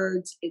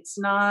 words. It's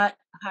not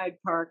Hyde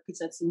Park because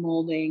that's the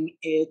molding.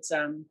 It's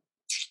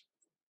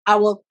I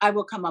will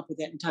come up with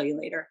it and tell you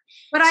later.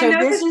 But I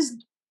noticed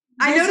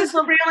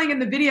the railing in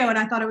the video, and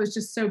I thought it was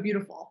just so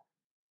beautiful.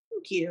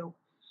 Thank you.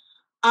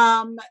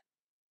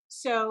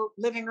 So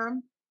living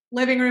room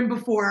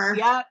before.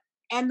 Yeah.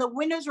 And the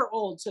windows are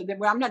old, so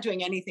I'm not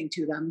doing anything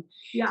to them.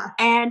 Yeah.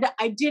 And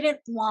I didn't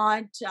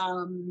want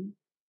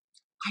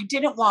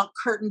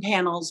curtain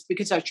panels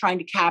because I was trying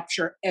to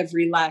capture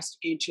every last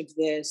inch of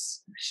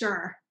this.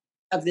 Sure.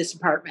 Of this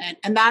apartment.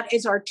 And that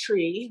is our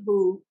tree,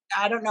 who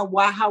I don't know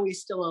how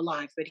he's still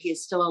alive, but he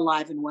is still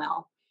alive and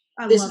well.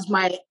 This is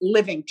my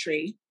living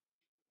tree.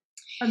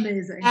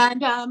 Amazing.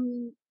 And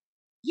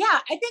yeah,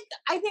 I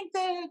think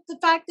the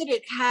fact that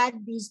it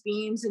had these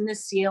beams in the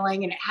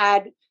ceiling and it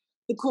had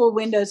the cool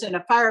windows and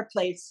a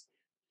fireplace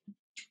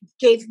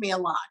gave me a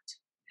lot.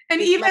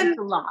 And even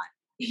a lot.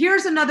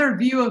 Here's another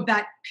view of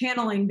that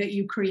paneling that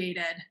you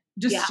created,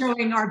 just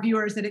showing our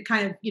viewers that it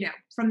kind of,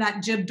 from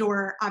that jib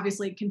door,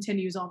 obviously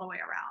continues all the way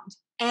around.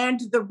 And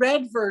the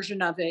red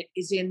version of it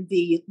is in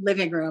the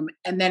living room,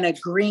 and then a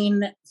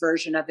green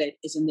version of it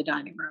is in the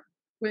dining room.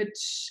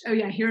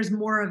 Here's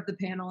more of the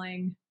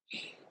paneling.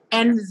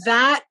 And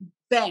that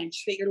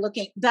bench that you're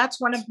looking,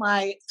 that's one of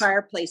my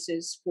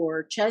fireplaces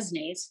for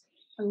Chesney's.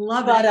 I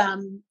love it. But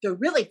the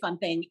really fun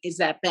thing is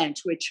that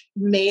bench, which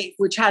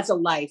has a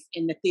life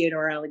in the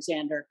Theodore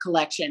Alexander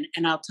collection,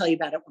 and I'll tell you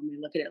about it when we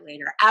look at it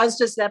later. As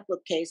does that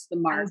bookcase, the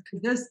Mark.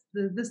 This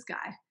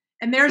guy,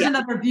 and there's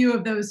another view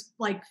of those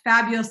like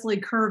fabulously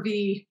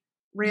curvy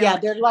railings. Yeah,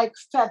 they're like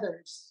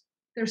feathers.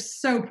 They're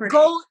so pretty.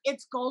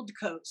 It's Gold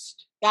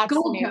Coast. That's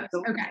Gold Coast.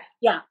 Okay.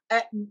 Yeah,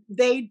 I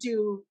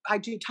do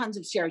tons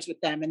of stairs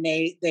with them, and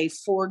they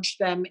forged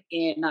them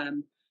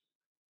in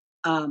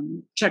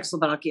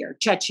Czechoslovakia or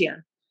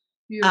Czechia.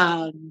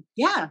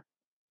 Yeah.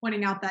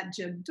 Pointing out that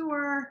jib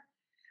door.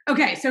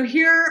 Okay, so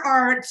here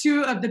are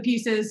 2 of the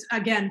pieces,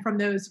 again, from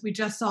those we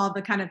just saw,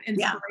 the kind of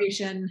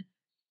inspiration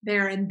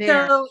there and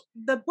there. So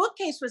the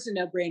bookcase was a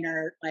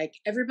no-brainer. Like,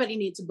 everybody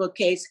needs a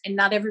bookcase, and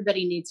not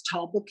everybody needs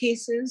tall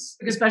bookcases,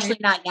 especially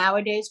not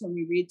nowadays when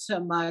we read so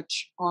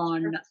much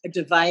on a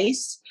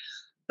device.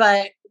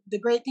 But the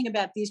great thing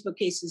about these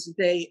bookcases is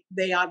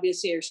they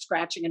obviously are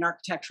scratching an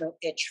architectural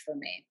itch for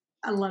me.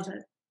 I love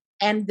it.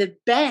 And the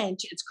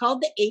bench, it's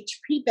called the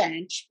HP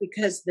bench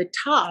because the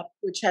top,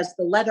 which has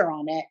the letter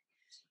on it,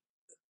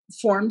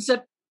 forms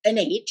an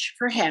H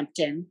for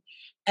Hampton.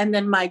 And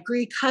then my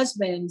Greek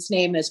husband's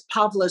name is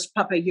Pavlos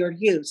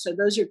Papageorgiou. So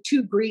those are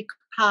 2 Greek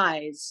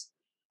pies,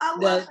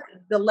 the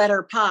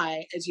letter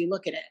pi as you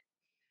look at it.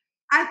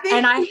 I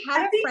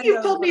think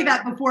you've told me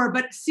that before,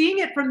 but seeing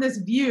it from this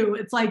view,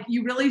 it's like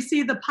you really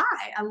see the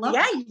pie. I love it.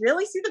 Yeah, you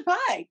really see the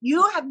pie.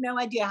 You have no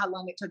idea how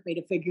long it took me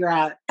to figure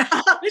out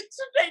how to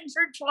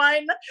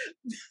intertwine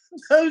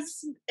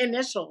those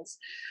initials.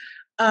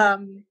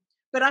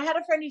 But I had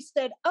a friend who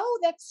said, "Oh,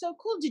 that's so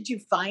cool. Did you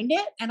find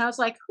it?" And I was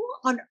like, "Who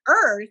on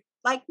earth?"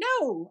 Like,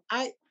 no.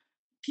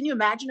 Can you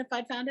imagine if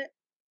I'd found it?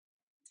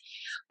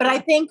 But I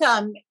think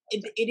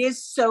it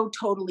is so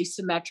totally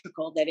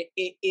symmetrical that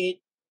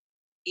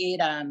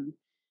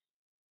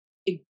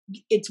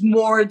it's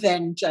more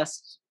than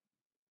just,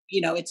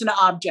 it's an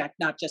object,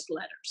 not just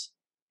letters.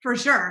 For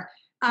sure.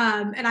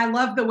 And I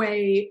love the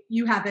way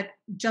you have it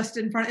just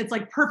in front. It's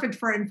like perfect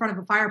for in front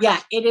of a fireplace.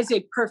 Yeah, it is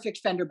a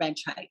perfect fender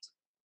bench height.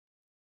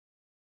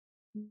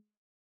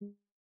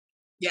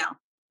 Yeah,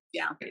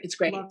 it's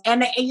great.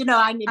 And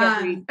I need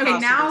every okay,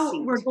 now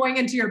seat. We're going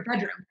into your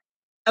bedroom.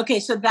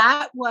 Okay, so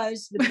that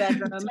was the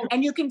bedroom.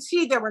 And you can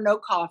see there were no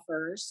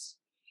coffers.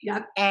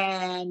 Yep.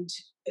 And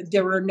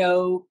there were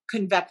no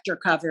convector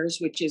covers,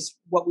 which is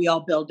what we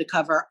all build to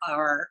cover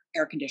our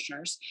air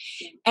conditioners.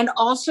 And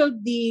also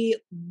the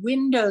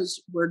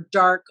windows were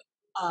dark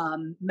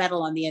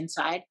metal on the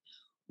inside,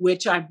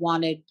 which I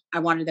wanted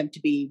them to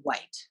be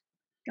white.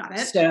 Got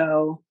it.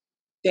 So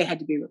they had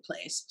to be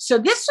replaced. So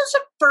this was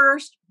a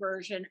first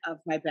version of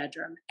my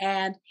bedroom.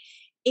 And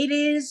it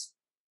is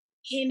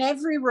in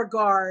every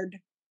regard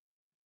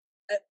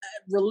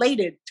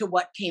related to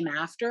what came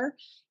after,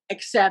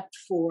 except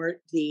for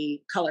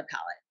the color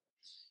palette.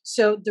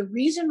 So the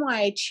reason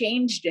why I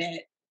changed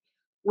it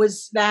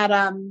was that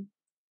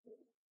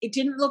it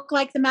didn't look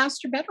like the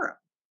master bedroom.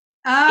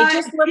 It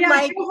just looked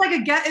like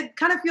it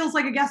kind of feels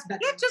like a guest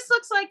bedroom. It just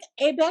looks like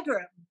a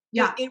bedroom.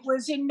 Yeah. It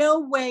was in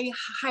no way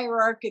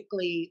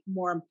hierarchically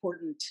more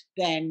important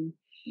than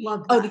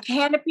Love that. the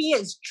canopy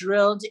is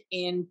drilled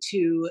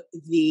into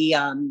the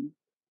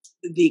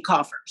the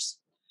coffers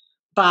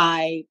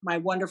by my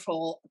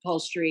wonderful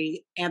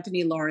upholstery,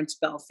 Anthony Lawrence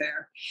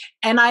Belfair.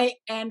 And I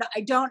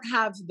don't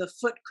have the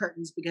foot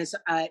curtains because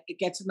it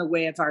gets in the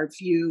way of our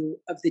view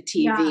of the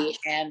TV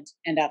and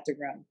out the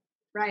room.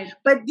 Right.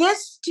 But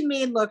this to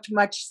me looked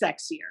much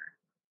sexier.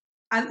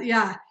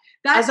 Yeah.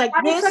 I was like,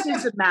 this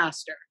is a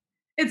master.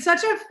 It's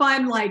such a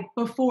fun, like,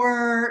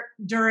 before,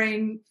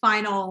 during,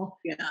 final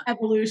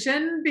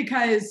evolution,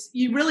 because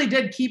you really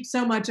did keep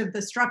so much of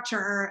the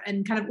structure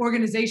and kind of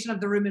organization of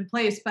the room in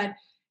place, but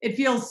it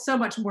feels so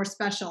much more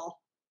special.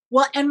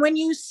 Well, and when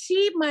you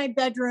see my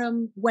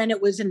bedroom when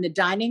it was in the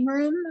dining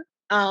room,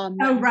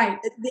 right.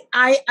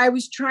 I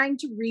was trying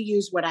to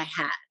reuse what I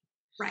had.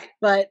 Right.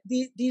 But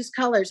these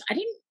colors, I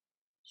didn't,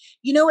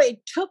 it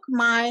took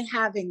my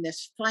having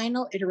this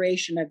final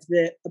iteration of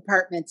the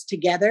apartments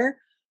together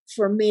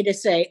for me to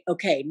say,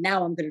 okay,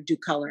 now I'm going to do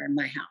color in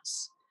my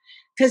house.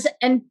 Because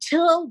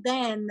until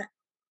then,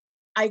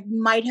 I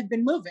might have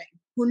been moving.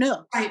 Who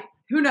knows? Right.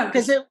 Who knows?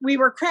 Because we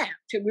were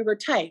cramped and we were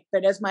tight.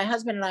 But as my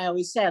husband and I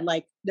always said,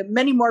 like,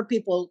 many more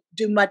people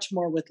do much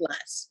more with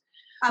less.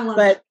 I love it.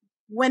 But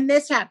when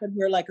this happened,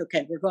 we were like,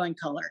 okay, we're going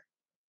color.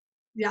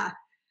 Yeah.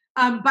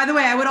 By the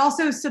way, I would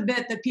also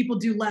submit that people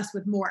do less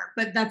with more,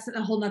 but that's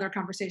a whole nother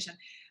conversation.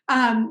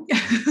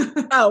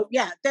 Oh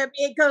yeah,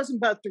 it goes in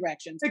both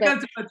directions. It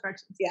goes in both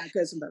directions. Yeah, it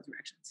goes in both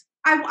directions.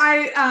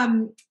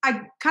 I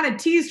kind of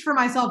teased for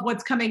myself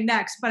what's coming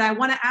next, but I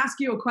want to ask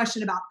you a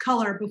question about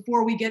color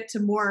before we get to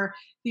more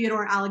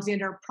Theodore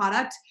Alexander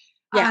product.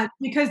 Yeah.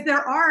 Because there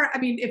are,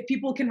 if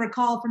people can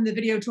recall from the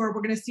video tour,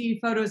 we're going to see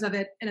photos of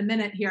it in a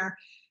minute here,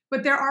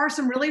 but there are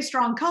some really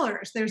strong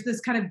colors. There's this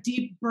kind of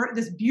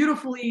this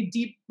beautifully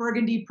deep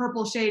burgundy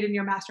purple shade in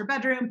your master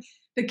bedroom.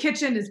 The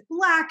kitchen is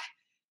black.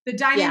 The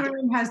dining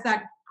room has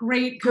that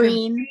great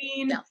green.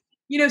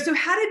 Yeah. So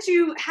how do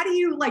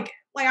you like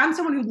I'm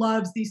someone who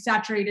loves these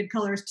saturated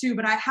colors too,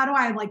 but how do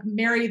I like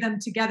marry them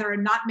together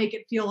and not make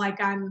it feel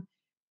like I'm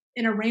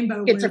in a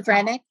rainbow?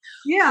 Schizophrenic?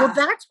 Yeah. Well,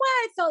 that's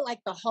why I felt like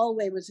the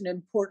hallway was an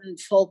important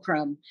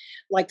fulcrum.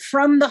 Like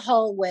from the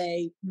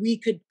hallway, we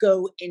could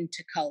go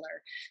into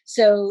color.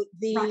 So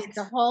the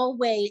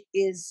hallway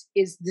is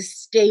the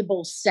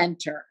stable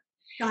center.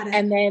 Got it.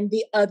 And then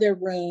the other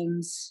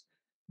rooms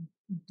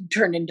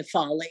turn into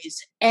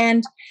follies.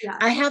 And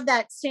I have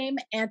that same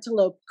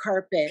antelope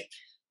carpet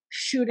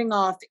shooting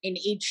off in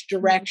each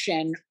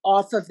direction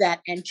off of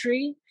that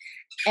entry.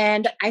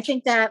 And I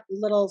think that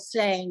little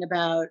saying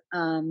about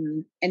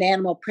an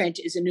animal print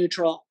is a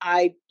neutral,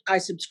 I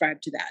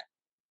subscribe to that.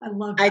 I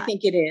love that. I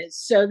think it is.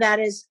 So that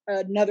is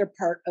another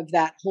part of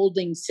that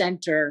holding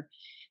center.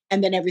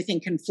 And then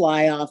everything can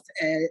fly off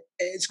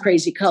as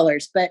crazy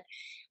colors. But,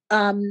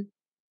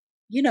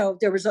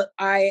 there was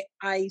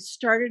I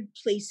started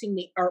placing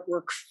the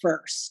artwork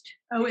first.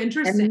 Oh,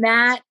 interesting.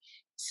 And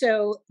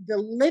so the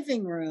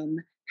living room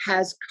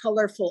has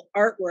colorful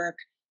artwork,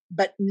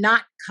 but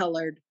not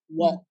colored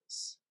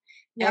walls.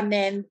 Yep. And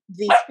then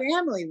the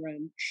family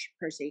room,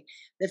 Percy,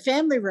 the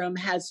family room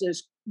has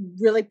those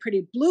really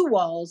pretty blue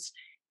walls,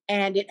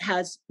 and it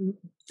has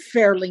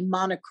fairly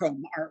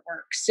monochrome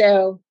artwork.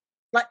 So,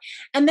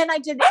 and then I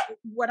did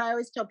what I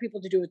always tell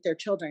people to do with their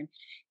children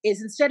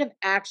is instead of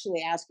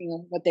actually asking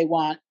them what they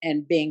want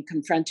and being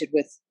confronted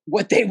with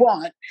what they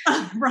want,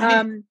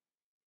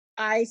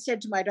 I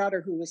said to my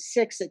daughter, who was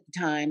 6 at the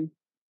time,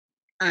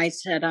 I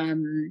said,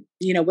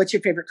 what's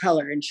your favorite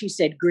color? And she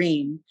said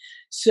green.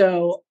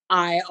 So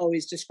I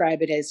always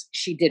describe it as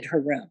she did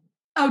her room.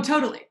 Oh,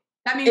 totally.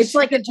 That means it's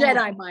like a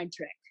Jedi mind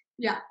trick.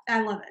 Yeah,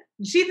 I love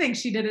it. She thinks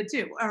she did it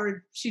too,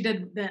 or she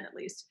did then at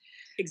least.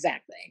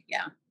 Exactly.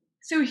 Yeah.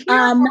 So here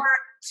are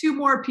 2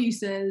 more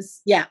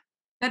pieces. Yeah.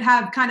 That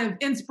have kind of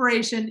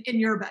inspiration in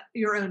your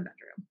own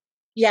bedroom.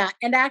 Yeah,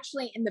 and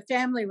actually in the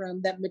family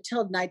room, that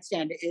Matilda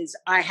nightstand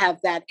I have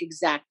that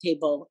exact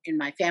table in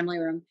my family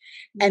room.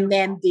 And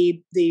then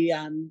the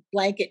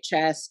blanket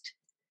chest,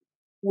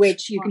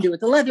 which you can do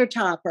with a leather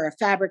top or a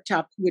fabric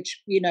top,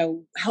 which,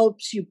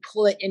 helps you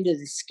pull it into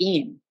the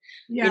scheme.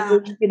 Yeah.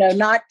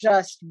 Not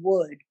just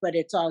wood, but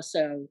it's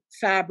also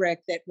fabric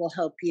that will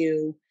help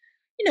you,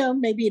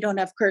 maybe you don't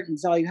have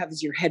curtains. All you have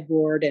is your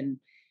headboard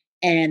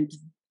and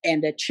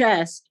a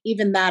chest.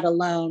 Even that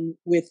alone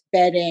with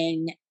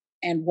bedding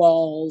and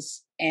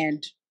walls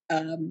and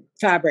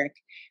fabric,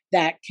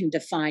 that can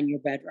define your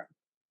bedroom.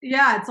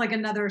 Yeah, it's like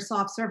another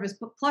soft surface.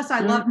 But plus,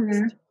 I love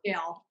this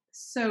detail.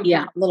 So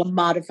yeah, a little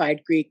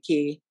modified Greek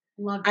key.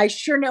 Love I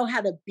sure know how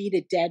to beat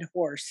a dead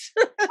horse.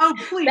 Oh,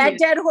 please! That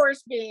dead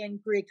horse being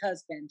Greek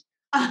husband.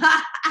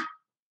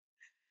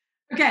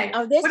 Okay.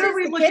 Oh, this what is are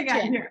we the looking kitchen.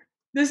 At here?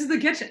 This is the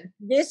kitchen.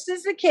 This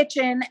is the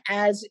kitchen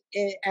as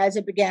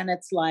it began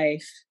its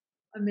life.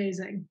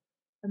 Amazing.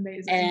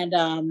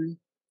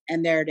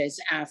 And there it is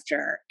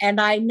after.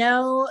 And I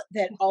know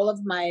that all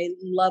of my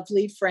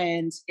lovely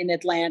friends in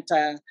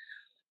Atlanta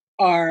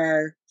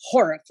are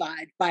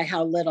horrified by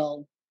how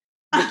little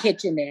the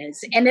kitchen is.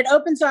 And it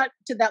opens up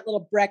to that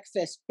little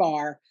breakfast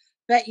bar.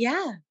 But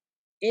yeah,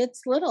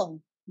 it's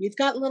little. You've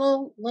got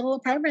little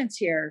apartments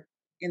here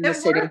in the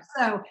city.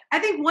 So I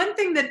think one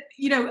thing that,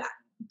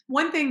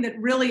 one thing that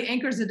really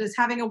anchors it is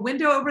having a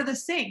window over the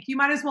sink. You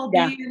might as well be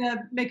in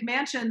a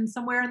McMansion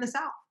somewhere in the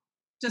South.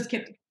 Just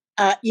kidding.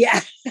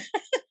 Yeah.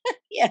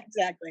 Yeah,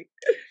 exactly.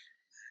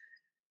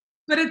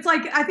 But it's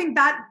like, I think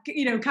that,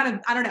 kind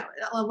of, I don't know,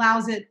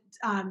 allows it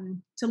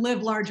to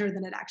live larger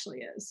than it actually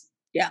is.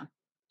 Yeah.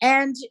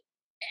 And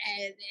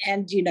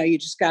you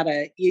just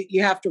gotta,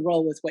 you have to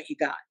roll with what you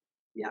got.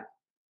 Yeah.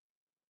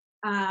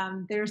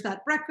 There's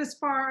that breakfast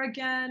bar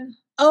again.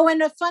 Oh,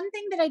 and a fun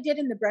thing that I did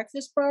in the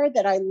breakfast bar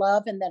that I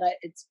love and that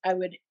I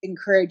would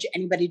encourage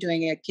anybody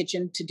doing a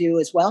kitchen to do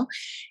as well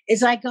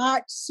is I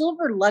got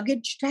silver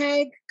luggage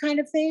tag kind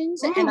of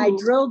things. Ooh. And I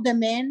drilled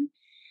them in,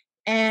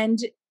 and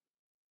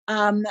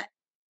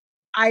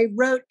I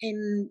wrote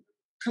in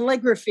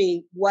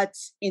calligraphy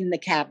what's in the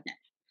cabinet.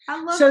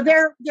 So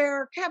there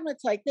are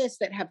cabinets like this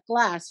that have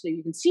glass so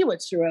you can see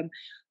what's through them.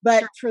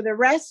 But for the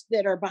rest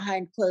that are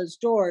behind closed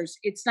doors,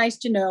 it's nice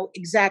to know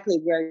exactly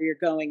where you're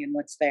going and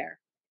what's there.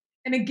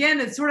 And again,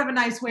 it's sort of a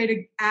nice way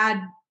to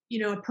add,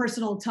 a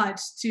personal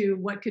touch to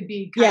what could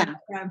be kind of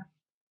a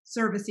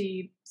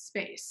servicey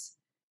space.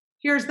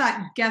 Here's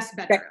that guest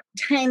bedroom. That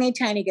tiny,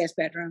 tiny guest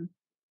bedroom.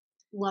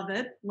 Love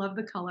it. Love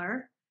the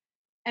color.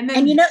 And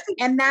then,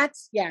 and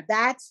that's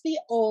the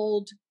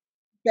old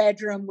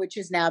bedroom, which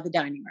is now the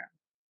dining room.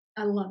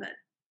 I love it.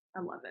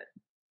 I love it.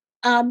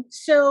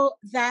 So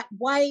that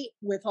white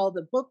with all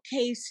the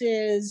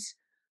bookcases,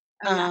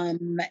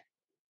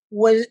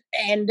 was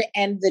and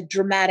the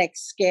dramatic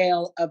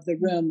scale of the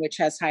room, which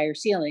has higher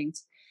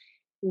ceilings,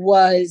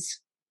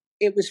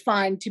 it was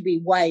fine to be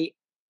white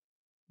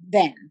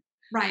then.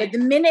 Right. But the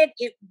minute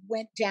it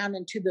went down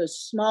into the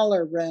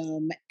smaller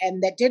room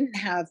and that didn't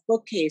have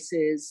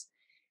bookcases,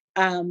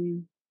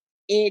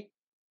 it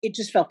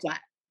just fell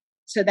flat.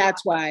 So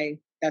that's why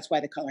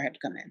the color had to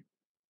come in.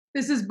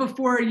 This is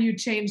before you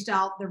changed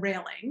out the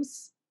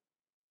railings,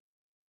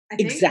 I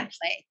think.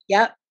 Exactly.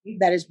 Yep.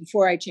 That is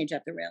before I changed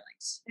out the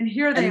railings. And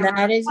here they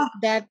are.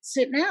 That's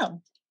it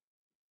now.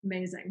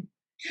 Amazing.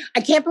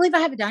 I can't believe I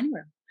have a dining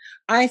room.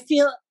 I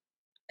feel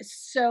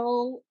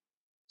so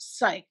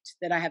psyched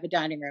that I have a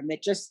dining room.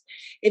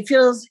 It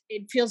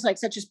feels like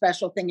such a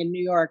special thing in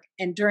New York.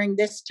 And during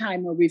this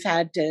time where we've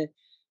had to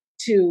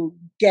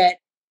get,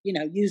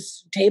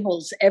 use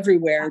tables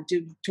everywhere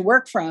to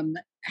work from,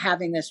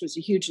 having this was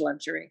a huge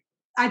luxury.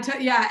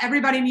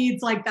 Everybody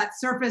needs like that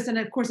surface. And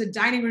of course, a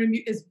dining room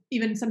is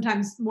even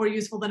sometimes more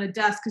useful than a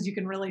desk because you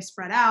can really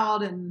spread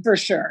out. And for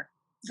sure.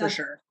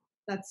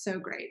 That's so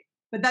great.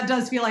 But that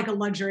does feel like a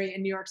luxury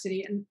in New York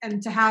City.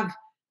 And to have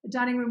a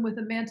dining room with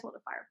a mantle and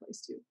a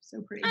fireplace too. So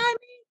pretty. I mean,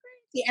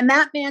 crazy. And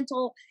that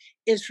mantle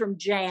is from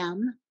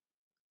Jam.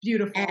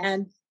 Beautiful.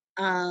 And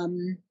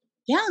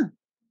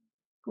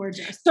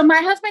gorgeous. So my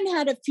husband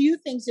had a few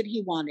things that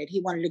he wanted.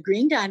 He wanted a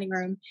green dining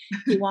room.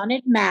 He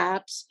wanted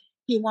maps.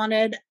 He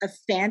wanted a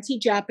fancy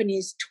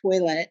Japanese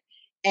toilet,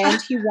 and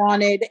he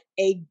wanted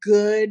a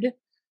good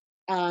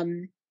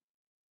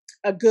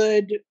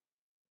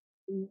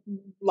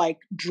like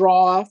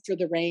draw for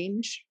the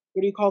range.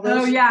 What do you call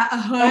those? Oh yeah, a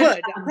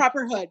hood. A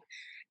proper hood.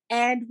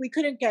 And we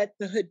couldn't get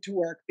the hood to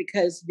work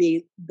because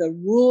the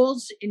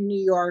rules in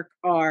New York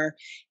are,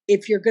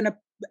 if you're going to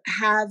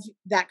have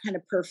that kind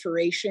of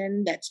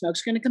perforation that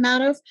smoke's going to come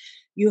out of,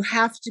 you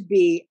have to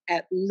be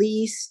at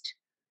least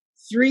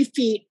 3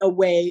 feet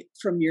away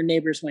from your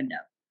neighbor's window.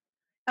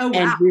 Oh, wow.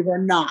 And we were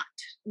not.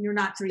 You're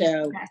not 3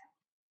 feet.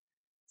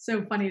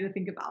 So funny to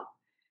think about.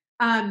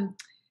 I'm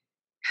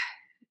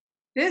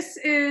going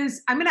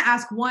to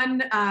ask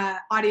one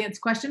audience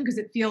question because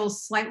it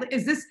feels slightly,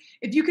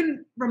 if you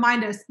can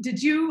remind us,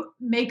 did you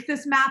make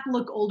this map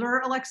look older,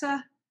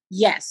 Alexa?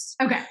 Yes.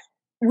 Okay.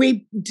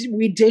 We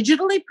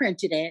digitally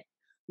printed it.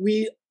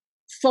 We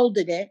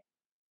folded it.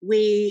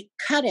 We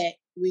cut it.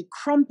 We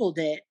crumpled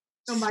it.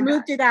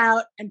 Smoothed it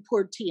out and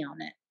poured tea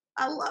on it.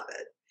 I love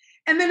it.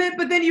 And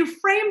then you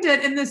framed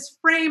it in this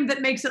frame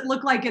that makes it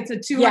look like it's a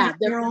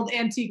 200-year-old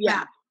antique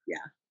map. Yeah,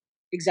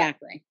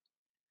 exactly.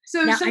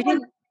 So now,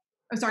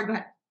 oh, sorry, go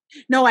ahead.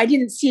 No, I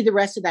didn't see the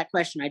rest of that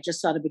question. I just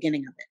saw the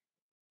beginning of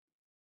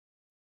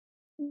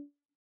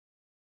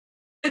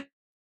it. It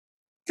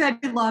said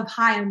love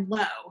high and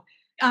low,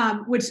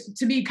 which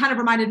to me kind of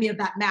reminded me of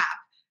that map.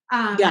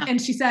 And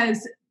she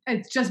says,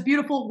 it's just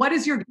beautiful. What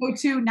is your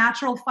go-to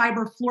natural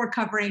fiber floor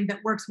covering that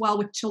works well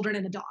with children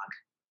and a dog?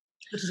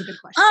 Which is a good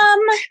question.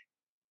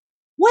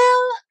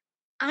 Well,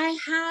 I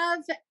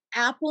have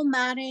apple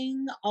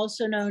matting,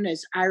 also known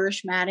as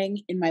Irish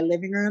matting, in my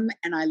living room,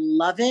 and I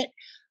love it.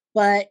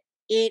 But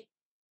it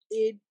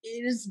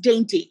is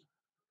dainty.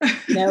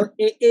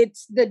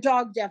 It's the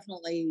dog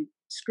definitely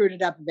screwed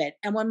it up a bit.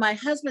 And when my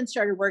husband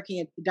started working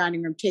at the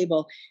dining room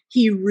table,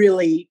 he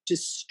really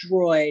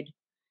destroyed.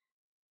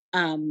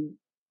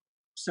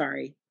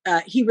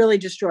 He really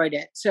destroyed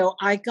it. So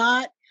I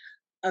got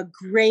a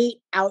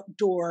great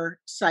outdoor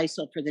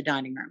sisal for the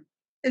dining room.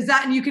 Is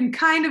that, and you can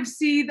kind of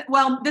see,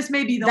 this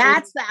may be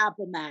that's the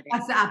apple matting.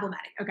 That's the apple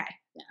matting. Okay.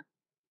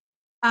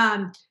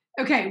 Yeah.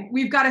 Okay.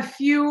 We've got a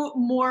few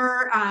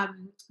more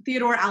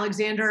Theodore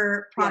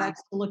Alexander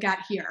products to look at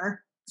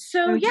here.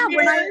 So Those yeah,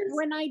 mirrors.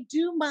 when I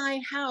do my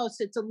house,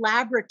 it's a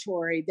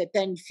laboratory that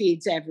then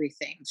feeds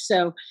everything.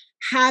 So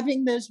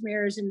having those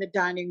mirrors in the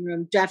dining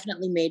room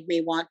definitely made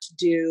me want to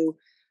do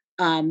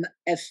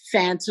a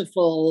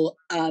fanciful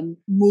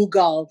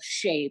Mughal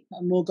shape,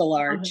 a Mughal Love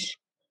it. arch.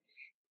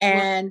 Love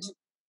And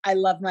I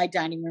love my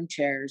dining room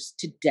chairs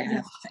to Yeah.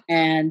 death.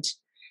 And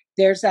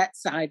there's that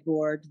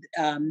sideboard.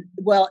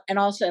 Well, and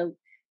also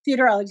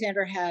Theodore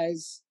Alexander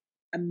has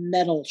a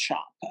metal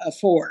shop, a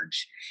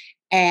forge.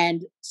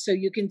 And so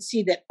you can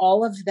see that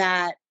all of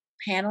that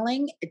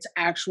paneling, it's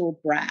actual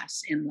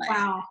brass inlay.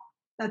 Wow.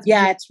 That's Yeah,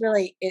 beautiful. it's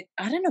really it.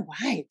 I don't know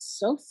why it's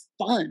so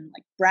fun.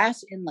 Like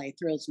brass inlay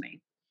thrills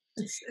me.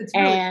 It's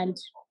really And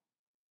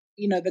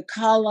the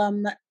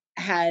column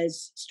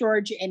has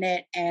storage in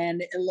it,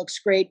 and it looks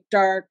great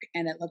dark,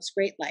 and it looks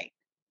great light.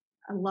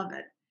 I love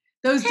it.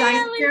 Those dining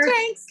Helen chairs,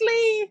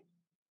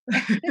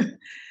 Tanksley.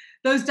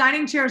 those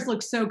dining chairs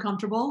look so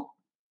comfortable.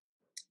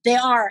 They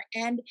are,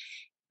 and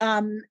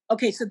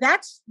okay, so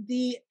that's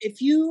the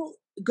if you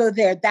go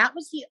there,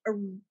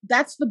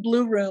 that's the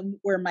blue room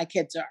where my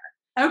kids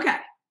are. Okay.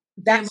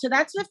 That's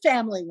the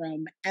family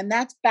room, and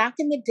that's back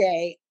in the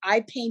day.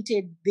 I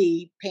painted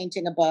the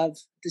painting above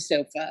the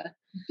sofa,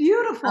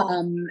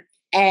 Beautiful.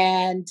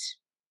 and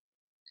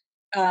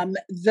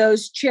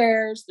those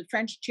chairs, the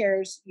French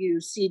chairs, you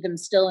see them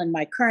still in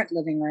my current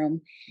living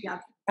room. Yeah.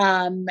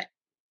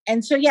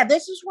 And so, yeah,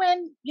 this is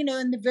when,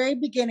 in the very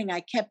beginning,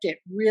 I kept it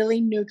really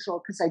neutral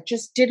because I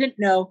just didn't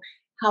know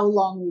how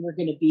long we were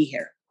going to be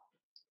here.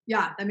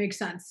 Yeah, that makes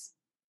sense.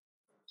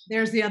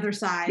 There's the other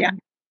side. Yeah.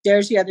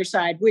 There's the other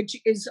side, which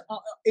is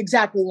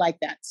exactly like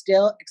that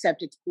still,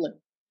 except it's blue.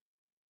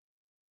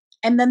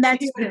 And then the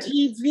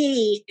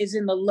TV is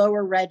in the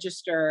lower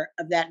register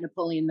of that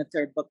Napoleon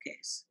III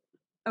bookcase.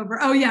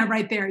 Oh yeah,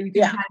 right there. You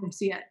can kind of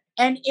see it.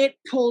 And it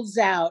pulls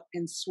out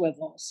and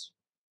swivels.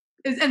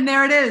 And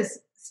there it is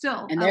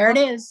still. And there it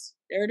is.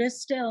 There it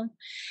is still.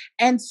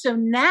 And so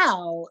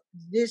now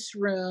this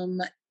room,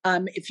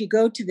 if you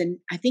go to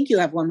I think you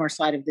have one more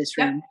slide of this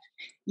room. Yep.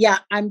 Yeah,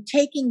 I'm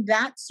taking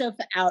that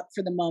sofa out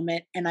for the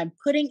moment, and I'm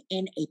putting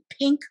in a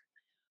pink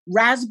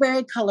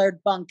raspberry colored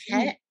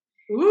banquette.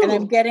 Ooh. And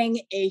I'm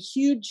getting a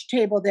huge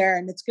table there,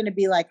 and it's going to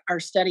be like our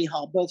study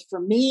hall, both for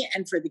me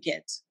and for the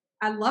kids.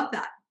 I love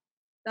that.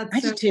 I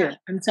do too.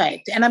 I'm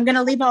psyched. And I'm going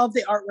to leave all of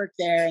the artwork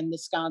there and the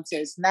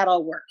sconces, and that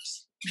all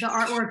works. The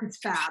artwork is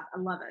fab. I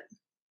love it.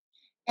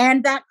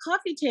 And that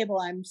coffee table,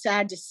 I'm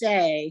sad to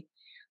say,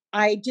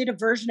 I did a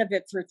version of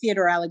it for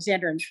Theodore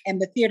Alexander, and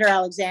the Theodore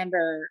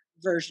Alexander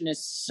version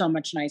is so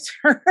much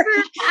nicer.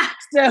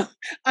 So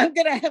I'm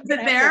going to have it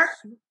there.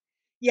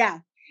 Yeah.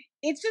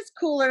 It's just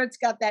cooler. It's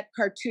got that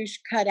cartouche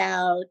cut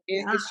out.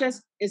 It's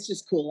just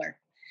cooler.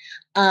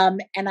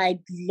 And I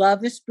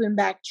love a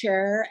spoonback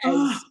chair,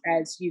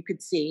 as you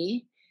could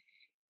see.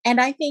 And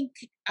I think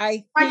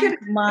if I could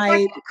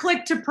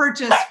click to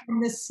purchase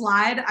from this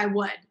slide, I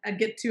would. I'd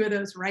get 2 of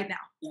those right now.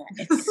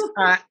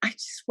 Yeah,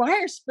 why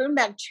are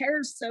spoonback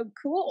chairs so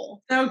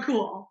cool? So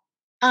cool.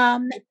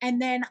 And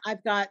then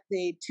I've got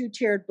the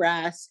 2-tiered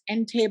brass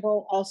end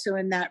table also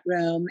in that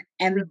room,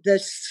 and the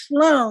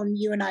Sloan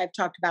you and I have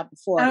talked about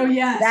before. Oh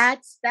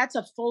yes, that's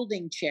a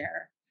folding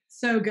chair.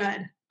 So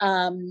good.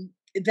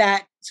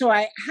 So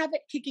I have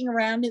it kicking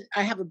around.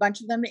 I have a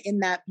bunch of them in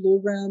that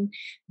blue room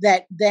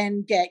that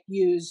then get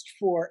used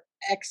for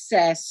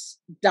excess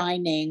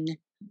dining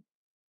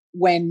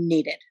when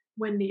needed.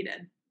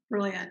 Brilliant.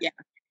 Yeah.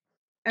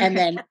 Okay. And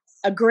then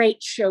a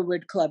great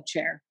Showwood club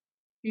chair.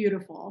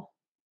 Beautiful.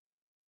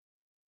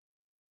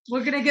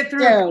 We're going to get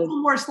through a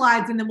couple more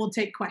slides and then we'll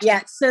take questions.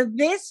 Yeah. So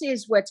this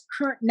is what's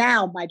current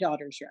now, my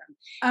daughter's room.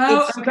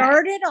 Oh, it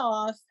started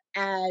off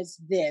as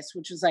this,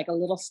 which was like a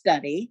little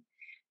study.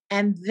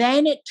 And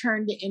then it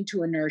turned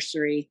into a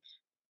nursery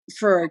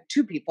for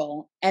 2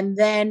 people. And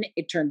then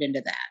it turned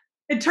into that.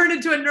 It turned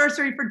into a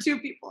nursery for 2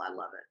 people. I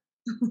love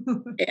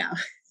it. Yeah.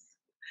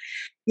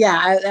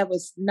 Yeah, that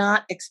was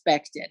not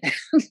expected.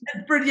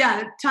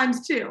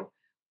 Times 2.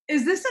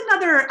 Is this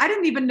another, I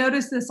didn't even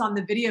notice this on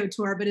the video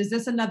tour, but is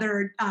this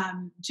another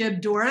jib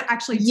door?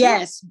 Actually,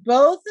 yes,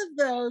 both of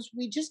those.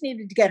 We just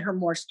needed to get her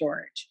more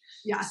storage.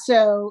 Yeah.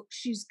 So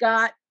she's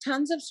got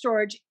tons of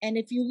storage. And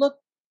if you look,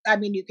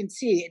 you can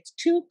see it's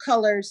 2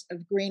 colors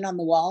of green on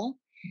the wall.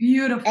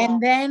 Beautiful. And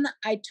then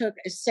I took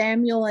a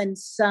Samuel and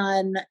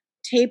Son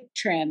tape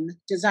trim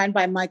designed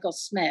by Michael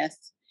Smith.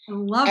 I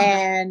love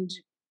it.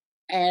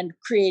 And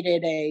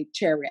created a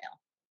chair rail.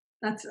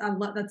 That's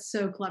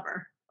so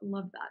clever. I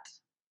love that.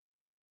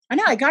 I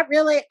know. I got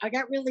really,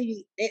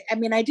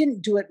 I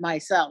didn't do it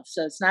myself,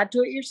 so it's not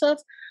do it yourself,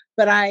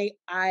 but I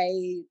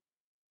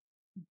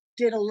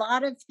did a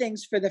lot of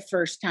things for the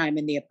first time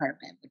in the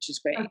apartment, which is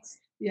great.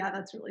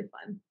 That's really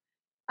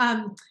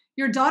fun.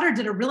 Your daughter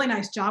did a really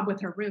nice job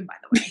with her room, by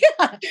the way.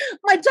 Yeah,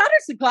 my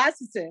daughter's a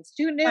classicist.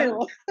 Who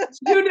knew?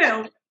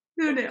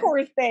 Who knew?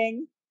 Poor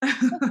thing.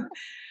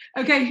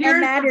 Okay,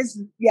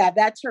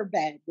 that's her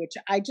bed, which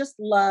I just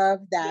love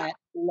that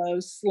low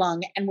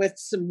slung and with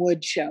some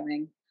wood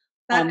showing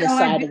on the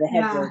side of the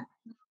headboard.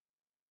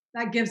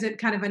 That gives it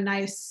kind of a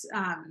nice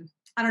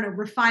I don't know,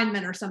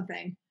 refinement or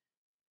something.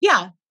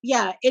 Yeah,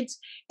 yeah. It's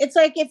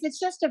like if it's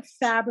just a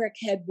fabric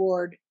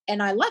headboard,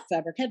 and I love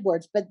fabric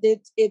headboards, but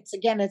it's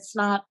again, it's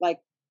not like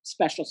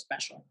special.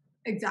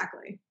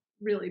 Exactly.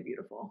 Really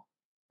beautiful.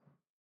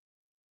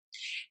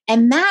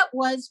 And that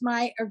was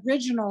my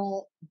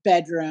original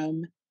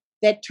bedroom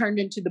that turned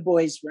into the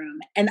boys' room.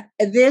 And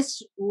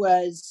this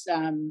was,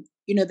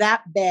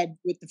 that bed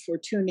with the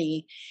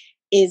Fortuny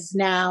is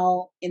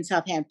now in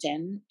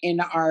Southampton in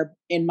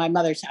my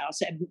mother's house,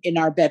 in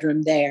our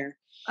bedroom there.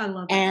 I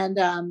love it.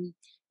 And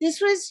this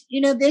was,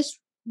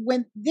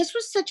 this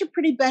was such a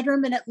pretty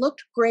bedroom, and it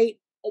looked great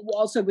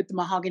also with the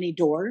mahogany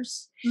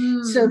doors,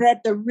 so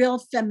that the real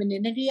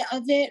femininity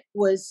of it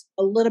was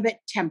a little bit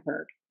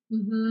tempered.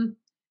 Mm-hmm.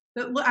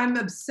 But I'm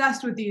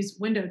obsessed with these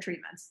window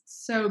treatments.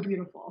 So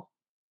beautiful.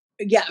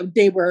 Yeah,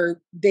 they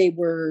were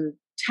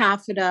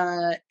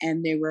taffeta,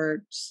 and they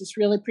were just this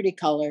really pretty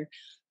color.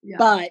 Yeah.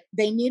 But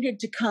they needed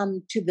to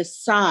come to the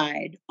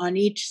side, on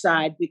each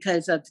side,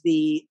 because of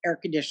the air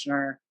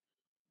conditioner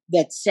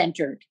that's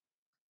centered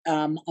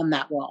on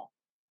that wall.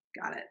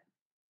 Got it.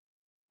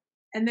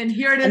 And then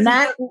here it is,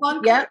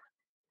 yep,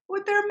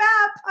 with their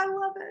map. I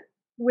love it.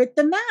 With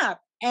the map.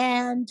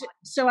 And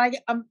so I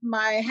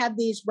had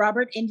these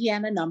Robert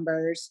Indiana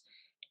numbers,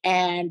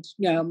 and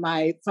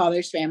my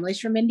father's family's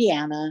from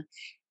Indiana,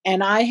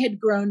 and I had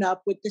grown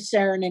up with the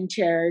Saarinen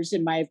chairs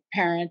in my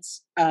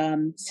parents'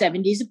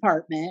 70s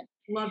apartment.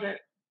 Love it.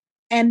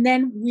 And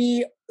then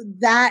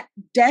that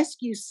desk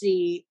you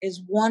see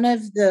is one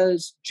of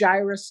those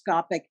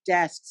gyroscopic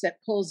desks that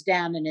pulls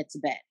down, and it's a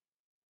bed.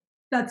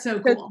 That's so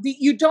cool.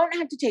 You don't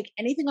have to take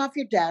anything off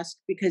your desk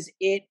because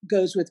it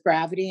goes with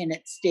gravity and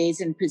it stays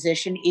in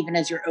position even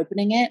as you're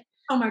opening it.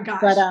 Oh my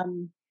gosh.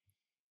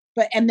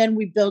 And then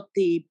we built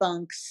the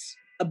bunks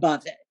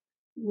above it.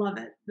 Love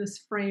it.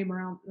 This frame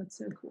around, that's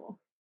so cool.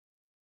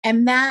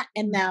 And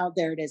now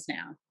there it is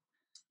now.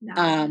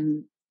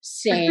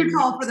 Same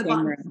for the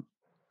room.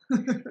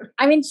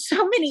 I mean,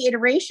 so many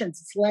iterations.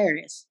 It's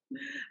hilarious.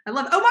 I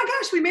love it. Oh my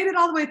gosh, we made it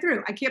all the way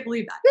through. I can't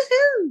believe that.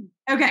 Woohoo!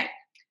 Okay.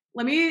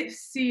 Let me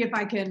see if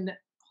I can,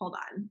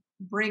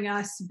 bring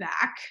us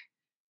back.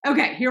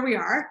 Okay, here we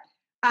are.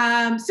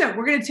 So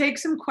we're going to take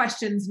some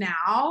questions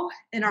now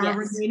in our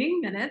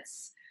remaining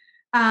minutes.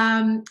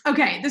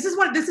 Okay, this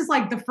is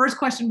like the first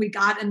question we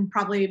got, and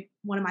probably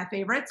one of my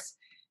favorites.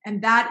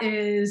 And that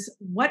is,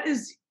 what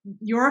is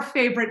your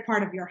favorite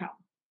part of your home?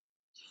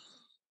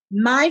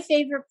 My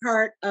favorite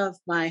part of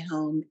my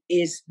home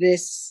is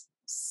this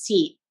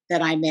seat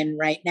that I'm in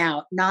right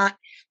now. Not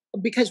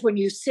because when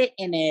you sit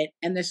in it,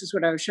 and this is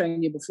what I was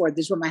showing you before,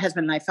 this is what my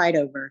husband and I fight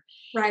over.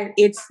 Right.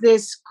 It's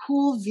this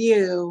cool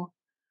view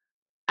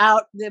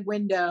out the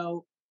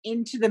window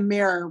into the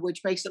mirror,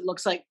 which makes it look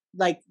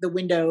like the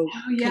window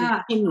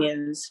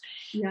continues.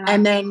 Yeah.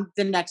 And then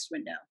the next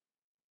window.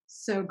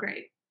 So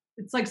great.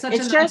 It's like such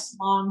a nice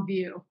long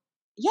view.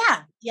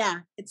 Yeah.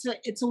 Yeah. It's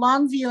a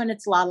long view, and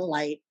it's a lot of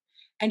light.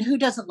 And who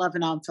doesn't love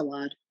an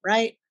enfilade,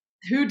 right?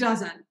 Who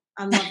doesn't?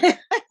 I love it.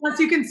 Once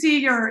you can see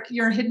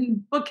your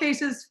hidden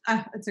bookcases,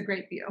 it's a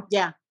great view.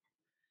 Yeah.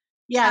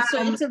 Yeah.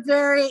 So it's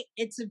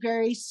a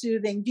very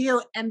soothing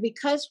view. And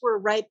because we're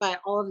right by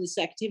all of this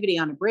activity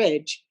on a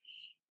bridge,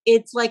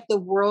 it's like the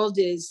world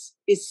is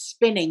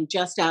spinning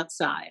just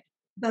outside.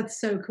 That's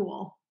so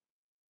cool.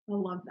 I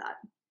love that.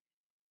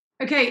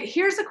 Okay,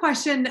 here's a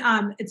question.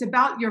 It's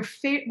about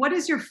what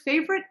is your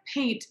favorite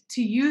paint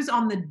to use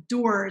on the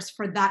doors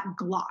for that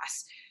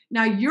gloss?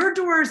 Now, your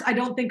doors, I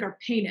don't think are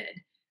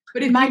painted.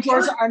 But if my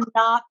doors are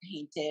not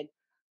painted.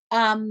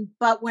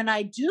 But when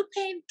I do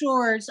paint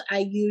doors,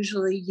 I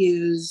usually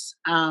use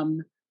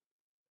satin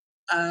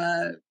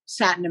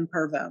and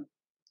pervo.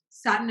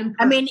 Satin and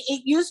pervo. I mean,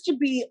 it used to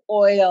be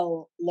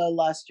oil low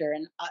luster,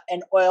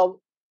 and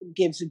oil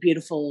gives a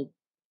beautiful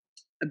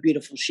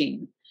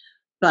sheen.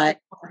 But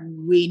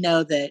we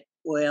know that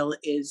oil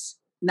is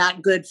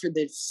not good for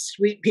the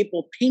sweet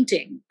people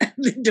painting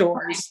the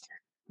doors.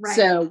 Right.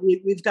 So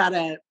we got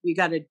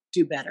to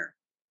do better.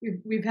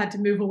 We've had to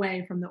move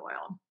away from the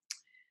oil.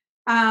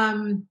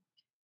 I'm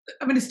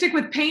going to stick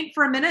with paint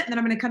for a minute, and then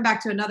I'm going to come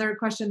back to another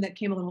question that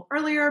came a little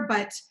earlier.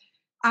 But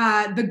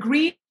the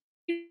green.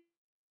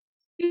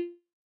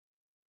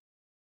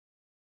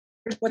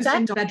 What's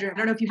that? Bedroom. I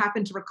don't know if you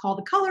happen to recall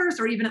the colors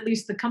or even at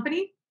least the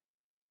company.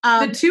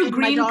 The two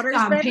green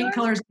paint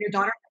colors of your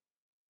daughter.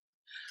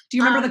 Do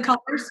you remember the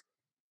colors?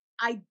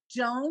 I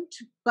don't,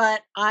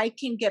 but I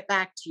can get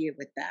back to you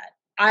with that.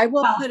 I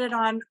will put it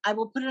on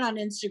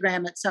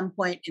Instagram at some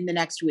point in the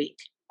next week.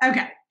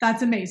 Okay,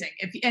 that's amazing.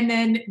 And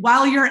then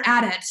while you're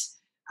at it,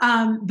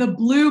 the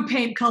blue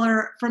paint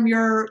color from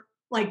your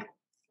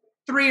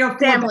 3 or 4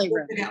 family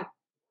room ago.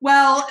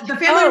 Well, the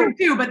family room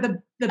too, but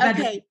the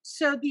bedroom. Okay,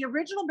 so the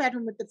original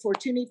bedroom with the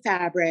Fortuny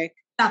fabric,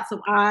 that's the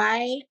one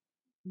I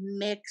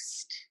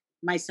mixed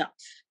myself.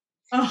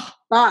 Oh.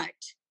 But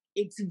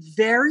it's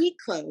very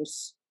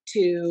close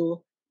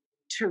to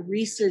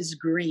Teresa's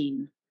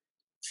green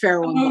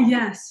Pharaoh and Ball.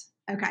 Yes.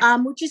 Okay.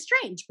 Which is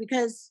strange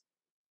because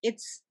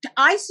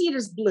I see it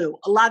as blue.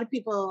 A lot of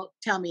people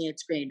tell me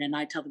it's green, and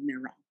I tell them they're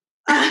wrong.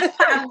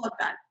 I love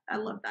that. I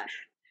love that.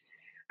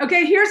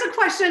 Okay, here's a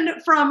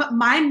question from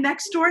my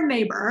next door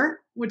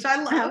neighbor, which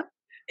I love,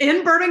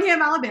 in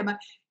Birmingham, Alabama.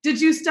 Did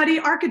you study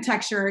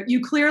architecture? You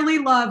clearly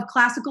love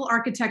classical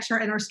architecture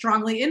and are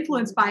strongly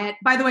influenced by it.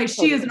 By the way,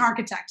 she is an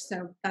architect,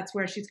 so that's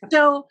where she's coming.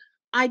 So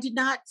I did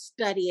not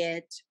study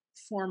it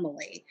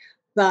formally,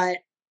 but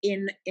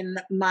in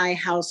my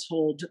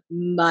household,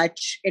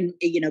 much, and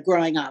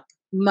growing up,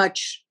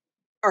 much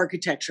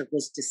architecture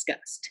was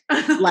discussed,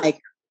 like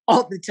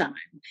all the time.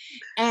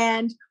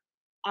 And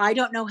I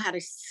don't know how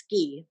to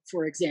ski,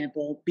 for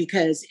example,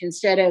 because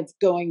instead of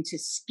going to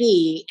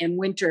ski in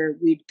winter,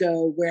 we'd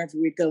go wherever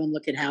we'd go and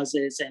look at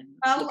houses and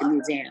look at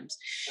museums.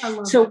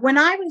 So when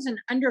I was an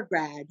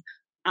undergrad,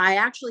 I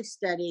actually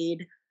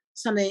studied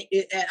something,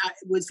 it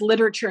was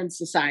literature and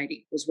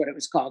society was what it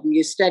was called. And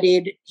you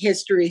studied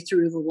history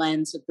through the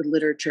lens of the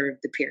literature of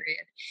the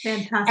period.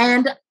 Fantastic.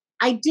 And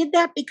I did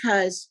that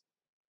because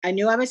I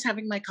knew I was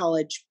having my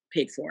college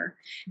paid for,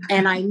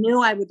 and I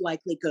knew I would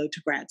likely go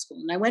to grad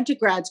school. And I went to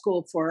grad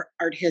school for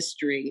art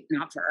history,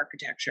 not for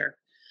architecture.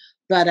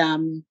 But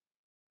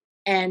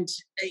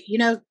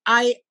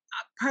I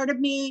part of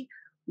me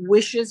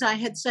wishes I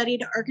had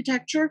studied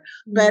architecture,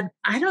 but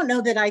I don't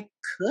know that I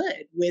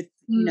could with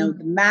the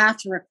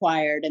math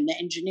required and the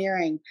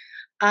engineering.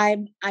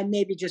 I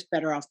may be just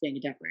better off being a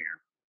decorator.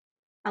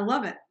 I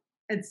love it.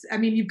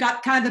 You've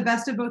got kind of the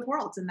best of both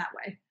worlds in that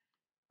way.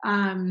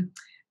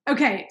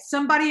 Okay,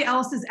 somebody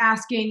else is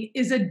asking,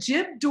 is a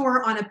jib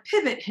door on a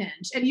pivot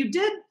hinge? And you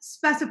did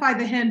specify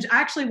the hinge. I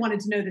actually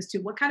wanted to know this too.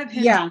 What kind of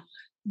hinge? Yeah,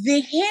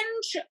 the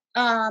hinge,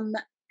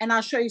 and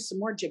I'll show you some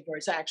more jib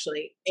doors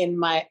actually.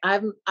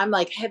 I'm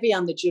like heavy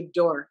on the jib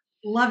door.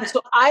 Love it.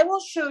 So I will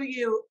show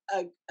you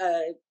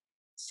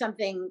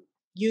something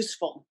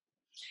useful.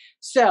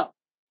 So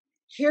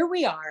here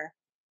we are,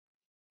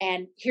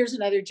 and here's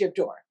another jib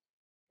door,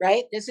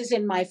 right? This is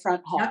in my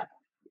front hall. Yep.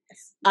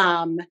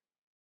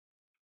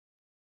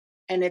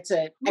 And it's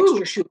an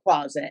extra shoe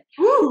closet.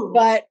 Ooh.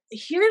 But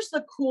here's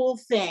the cool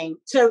thing.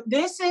 So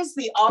this is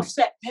the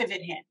offset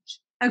pivot hinge.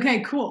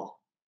 Okay, cool.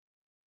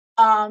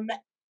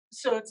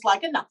 So it's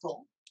like a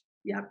knuckle.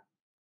 Yep.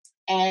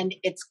 And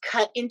it's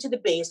cut into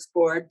the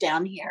baseboard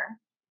down here.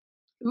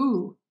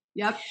 Ooh.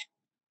 Yep.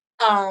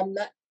 Oh,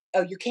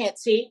 you can't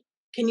see?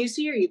 Can you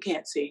see or you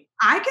can't see?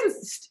 I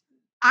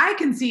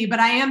can see, but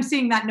I am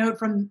seeing that note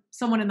from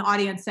someone in the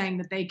audience saying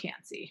that they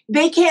can't see.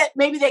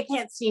 Maybe they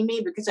can't see me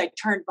because I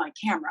turned my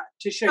camera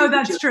to show you. Oh,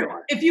 that's true.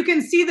 Door. If you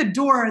can see the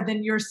door,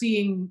 then you're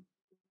seeing.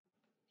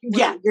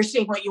 You're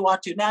seeing what you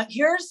want to. Now,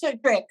 here's a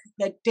trick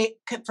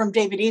from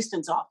David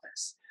Easton's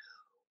office.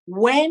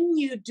 When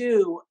you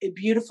do a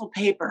beautiful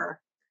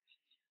paper,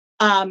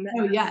 wrap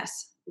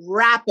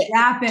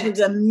it to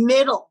the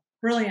middle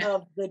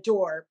of the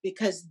door,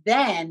 because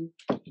then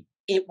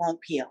it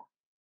won't peel.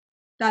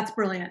 That's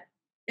brilliant.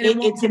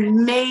 It's a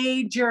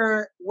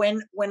major,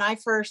 when I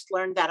first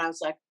learned that, I was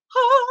like,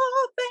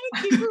 oh,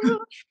 thank you,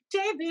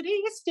 David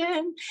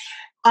Easton.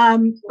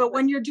 But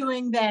when you're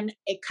doing then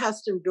a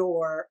custom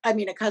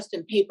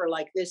paper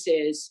like this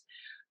is,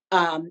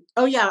 you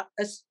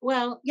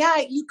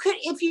could,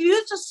 if you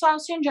used a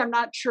sausage hinge, I'm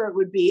not sure it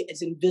would be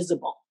as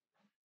invisible.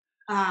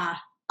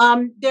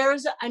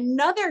 There's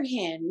another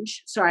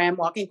hinge. Sorry, I'm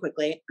walking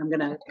quickly. I'm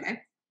going to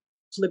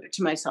flip it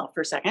to myself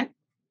for a second.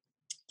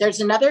 There's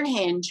another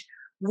hinge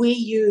we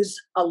use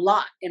a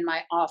lot in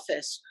my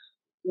office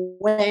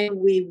when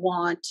we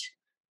want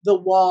the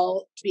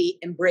wall to be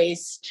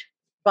embraced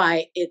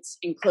by its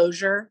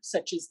enclosure,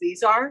 such as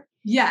these are.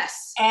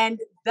 Yes. And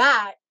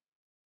that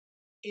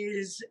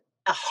is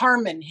a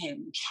Harmon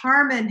hinge.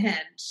 Harmon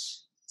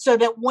hinge. So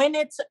that when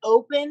it's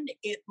opened,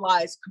 it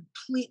lies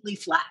completely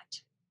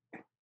flat.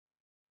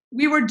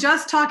 We were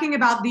just talking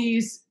about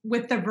these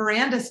with the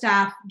veranda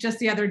staff just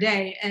the other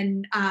day,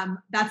 and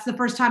that's the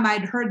first time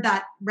I'd heard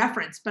that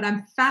reference, but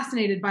I'm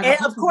fascinated by that.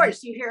 And of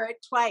course, you hear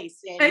it twice.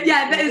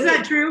 Is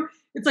that true?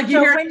 It's like you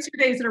hear it 2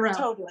 days in a row.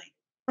 Totally.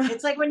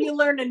 It's like when you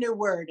learn a new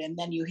word and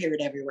then you hear it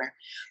everywhere.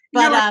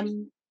 But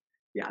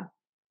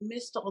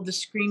missed all the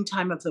screen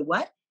time of the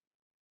what?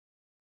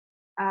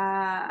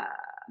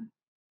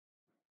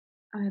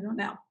 I don't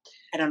know.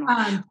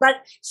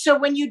 But so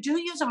when you do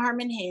use a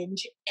Harmon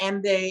hinge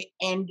and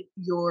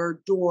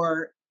your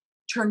door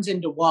turns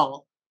into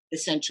wall,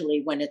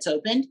 essentially when it's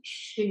opened,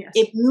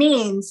 it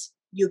means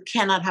you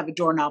cannot have a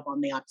doorknob on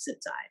the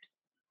opposite side.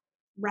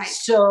 Right.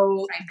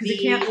 So because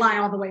it can't lie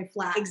all the way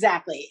flat.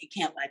 Exactly. It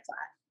can't lie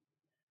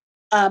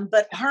flat.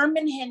 But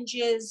Harmon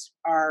hinges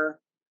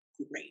are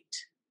great.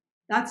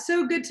 That's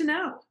so good to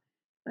know.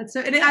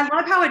 And I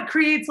love how it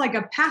creates like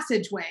a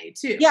passageway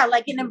too. Yeah,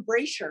 like an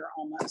embrasure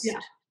almost. Yeah,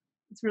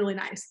 it's really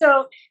nice.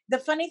 So the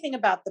funny thing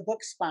about the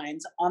book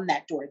spines on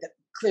that door, that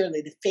clearly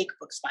the fake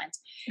book spines,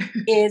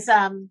 is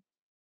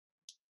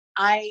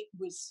I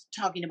was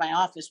talking to my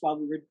office while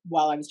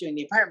I was doing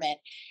the apartment,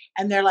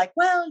 and they're like,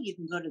 "Well, you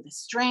can go to the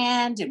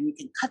Strand and we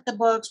can cut the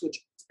books." Which,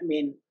 I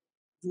mean,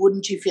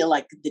 wouldn't you feel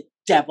like the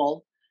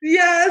devil?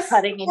 Yes,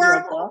 cutting into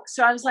a book.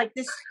 So I was like,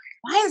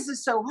 why is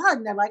this so hard?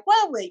 And they're like,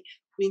 well,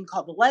 we can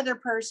call the leather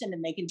person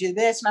and they can do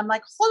this. And I'm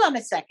like, hold on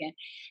a second.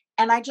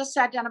 And I just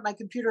sat down at my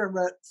computer and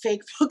wrote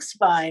fake book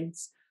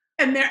spines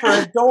And there for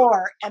a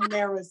door. And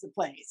there was the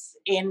place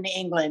in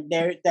England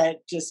there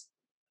that just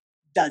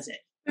does it.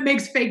 it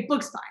makes fake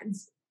book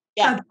spines.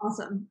 Yeah. That's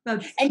awesome.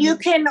 That's And you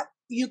can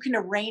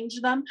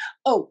arrange them.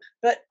 Oh,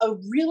 but a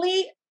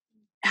really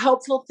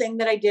helpful thing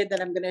that I did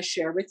that I'm going to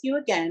share with you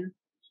again,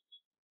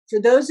 for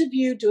those of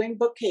you doing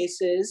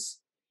bookcases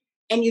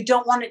and you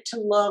don't want it to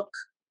look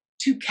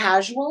too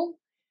casual,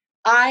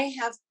 I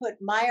have put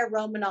Maya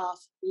Romanoff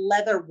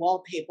leather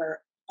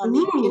wallpaper on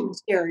the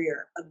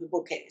interior of the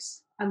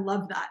bookcase. I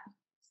love that.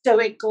 So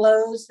it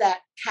glows that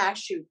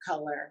cashew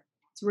color.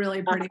 It's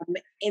really pretty.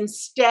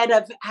 Instead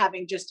of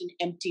having just an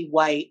empty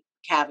white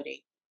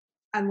cavity.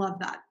 I love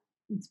that.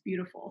 It's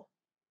beautiful.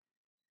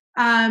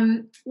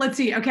 Let's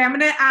see. Okay, I'm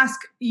going to ask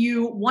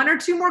you one or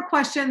two more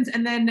questions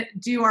and then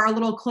do our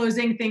little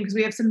closing thing because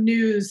we have some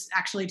news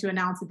actually to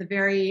announce at the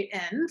very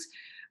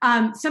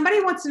end.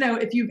 Somebody wants to know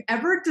if you've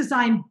ever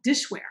designed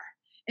dishware,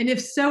 and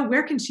if so,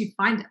 where can she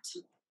find it?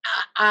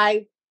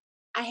 I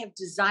have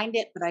designed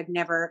it, but I've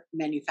never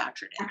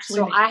manufactured it. Actually,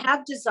 so I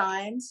have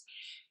designs,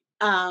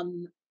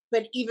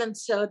 but even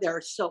so,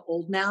 they're so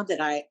old now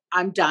that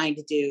I'm dying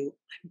to do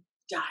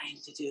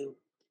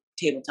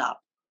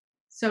tabletop.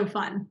 So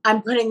fun.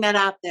 I'm putting that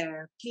out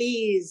there.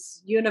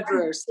 Please,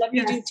 universe, let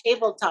me do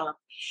tabletop.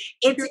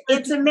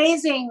 It's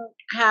amazing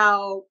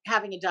how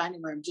having a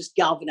dining room just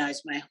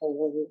galvanized my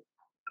whole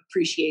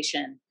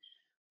appreciation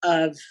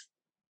of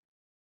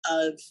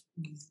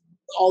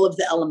all of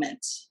the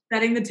elements.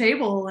 Setting the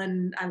table,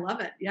 and I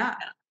love it. Yeah.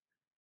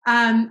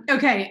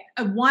 Okay,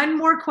 one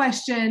more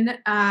question.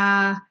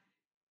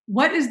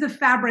 What is the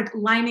fabric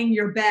lining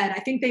your bed? I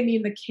think they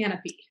mean the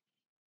canopy.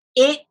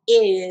 It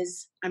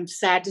is, I'm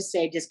sad to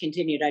say,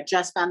 discontinued. I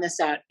just found this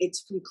out.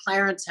 It's from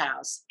Clarence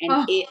House,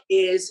 and it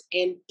is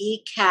an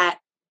ECAT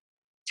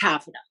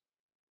taffeta.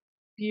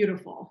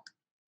 Beautiful.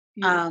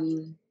 Yeah.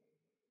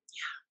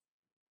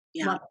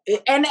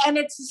 And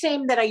it's the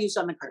same that I use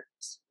on the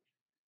curtains.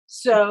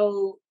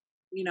 So,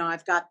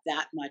 I've got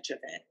that much of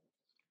it.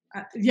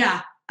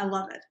 Yeah, I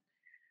love it.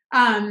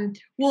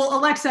 Well,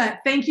 Alexa,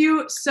 thank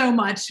you so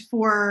much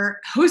for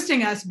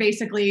hosting us,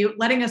 basically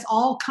letting us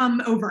all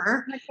come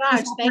over. Oh my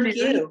gosh, thank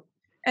you.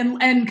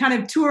 And kind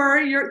of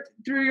tour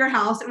through your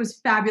house. It was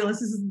fabulous.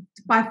 This is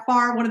by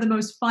far one of the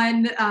most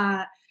fun,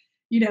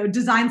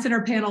 design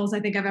center panels I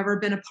think I've ever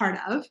been a part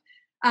of.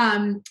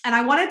 And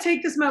I want to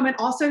take this moment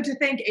also to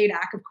thank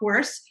ADAC, of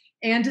course,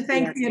 and to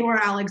thank Theodore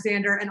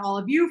Alexander and all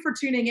of you for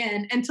tuning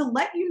in, and to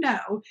let you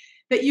know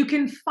that you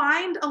can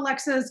find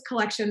Alexa's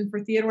collection for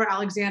Theodore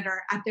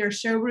Alexander at their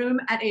showroom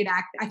at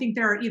ADAC. I think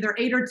there are either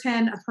 8 or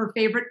 10 of her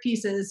favorite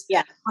pieces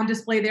on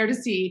display there to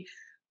see.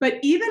 But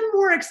even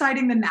more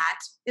exciting than that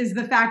is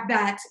the fact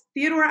that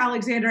Theodore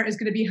Alexander is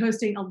going to be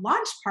hosting a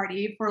launch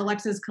party for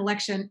Alexa's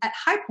collection at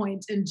High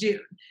Point in June.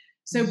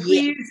 So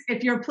please,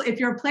 if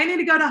you're planning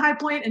to go to High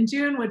Point in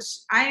June, which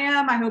I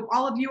am, I hope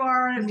all of you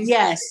are.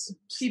 Yes,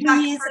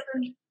 please.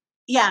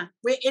 Yeah,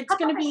 it's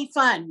going to be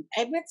fun.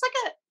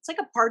 It's like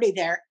a party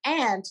there,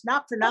 and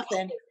not for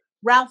nothing,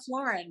 Ralph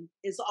Lauren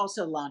is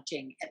also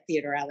launching at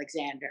Theodore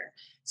Alexander.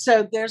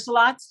 So there's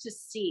lots to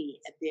see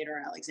at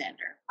Theodore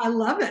Alexander. I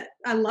love it.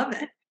 I love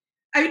it.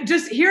 I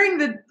just hearing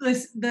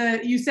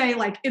the you say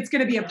like it's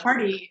going to be a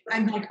party.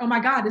 I'm like, oh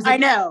my God, is it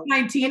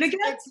 19 again?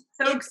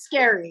 It's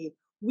scary.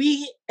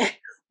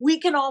 We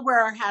can all wear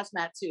our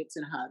hazmat suits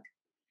and hug.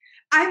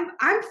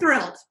 I'm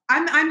thrilled.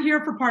 I'm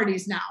here for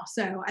parties now.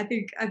 So I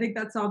think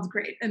that sounds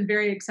great and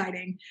very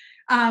exciting.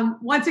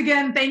 Once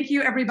again, thank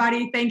you,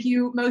 everybody. Thank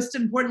you, most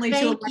importantly, to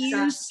Alexa. Thank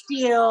you,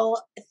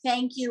 Steele.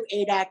 Thank you,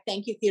 ADAC.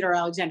 Thank you, Theodore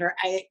Alexander.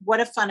 What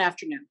a fun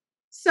afternoon.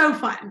 So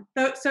fun.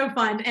 So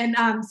fun.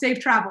 And safe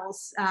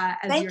travels.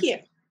 Thank you.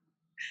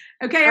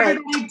 Okay,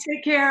 everybody,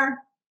 take care.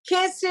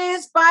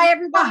 Kisses. Bye,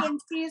 everybody, and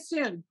see you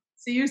soon.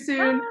 See you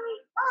soon. Bye.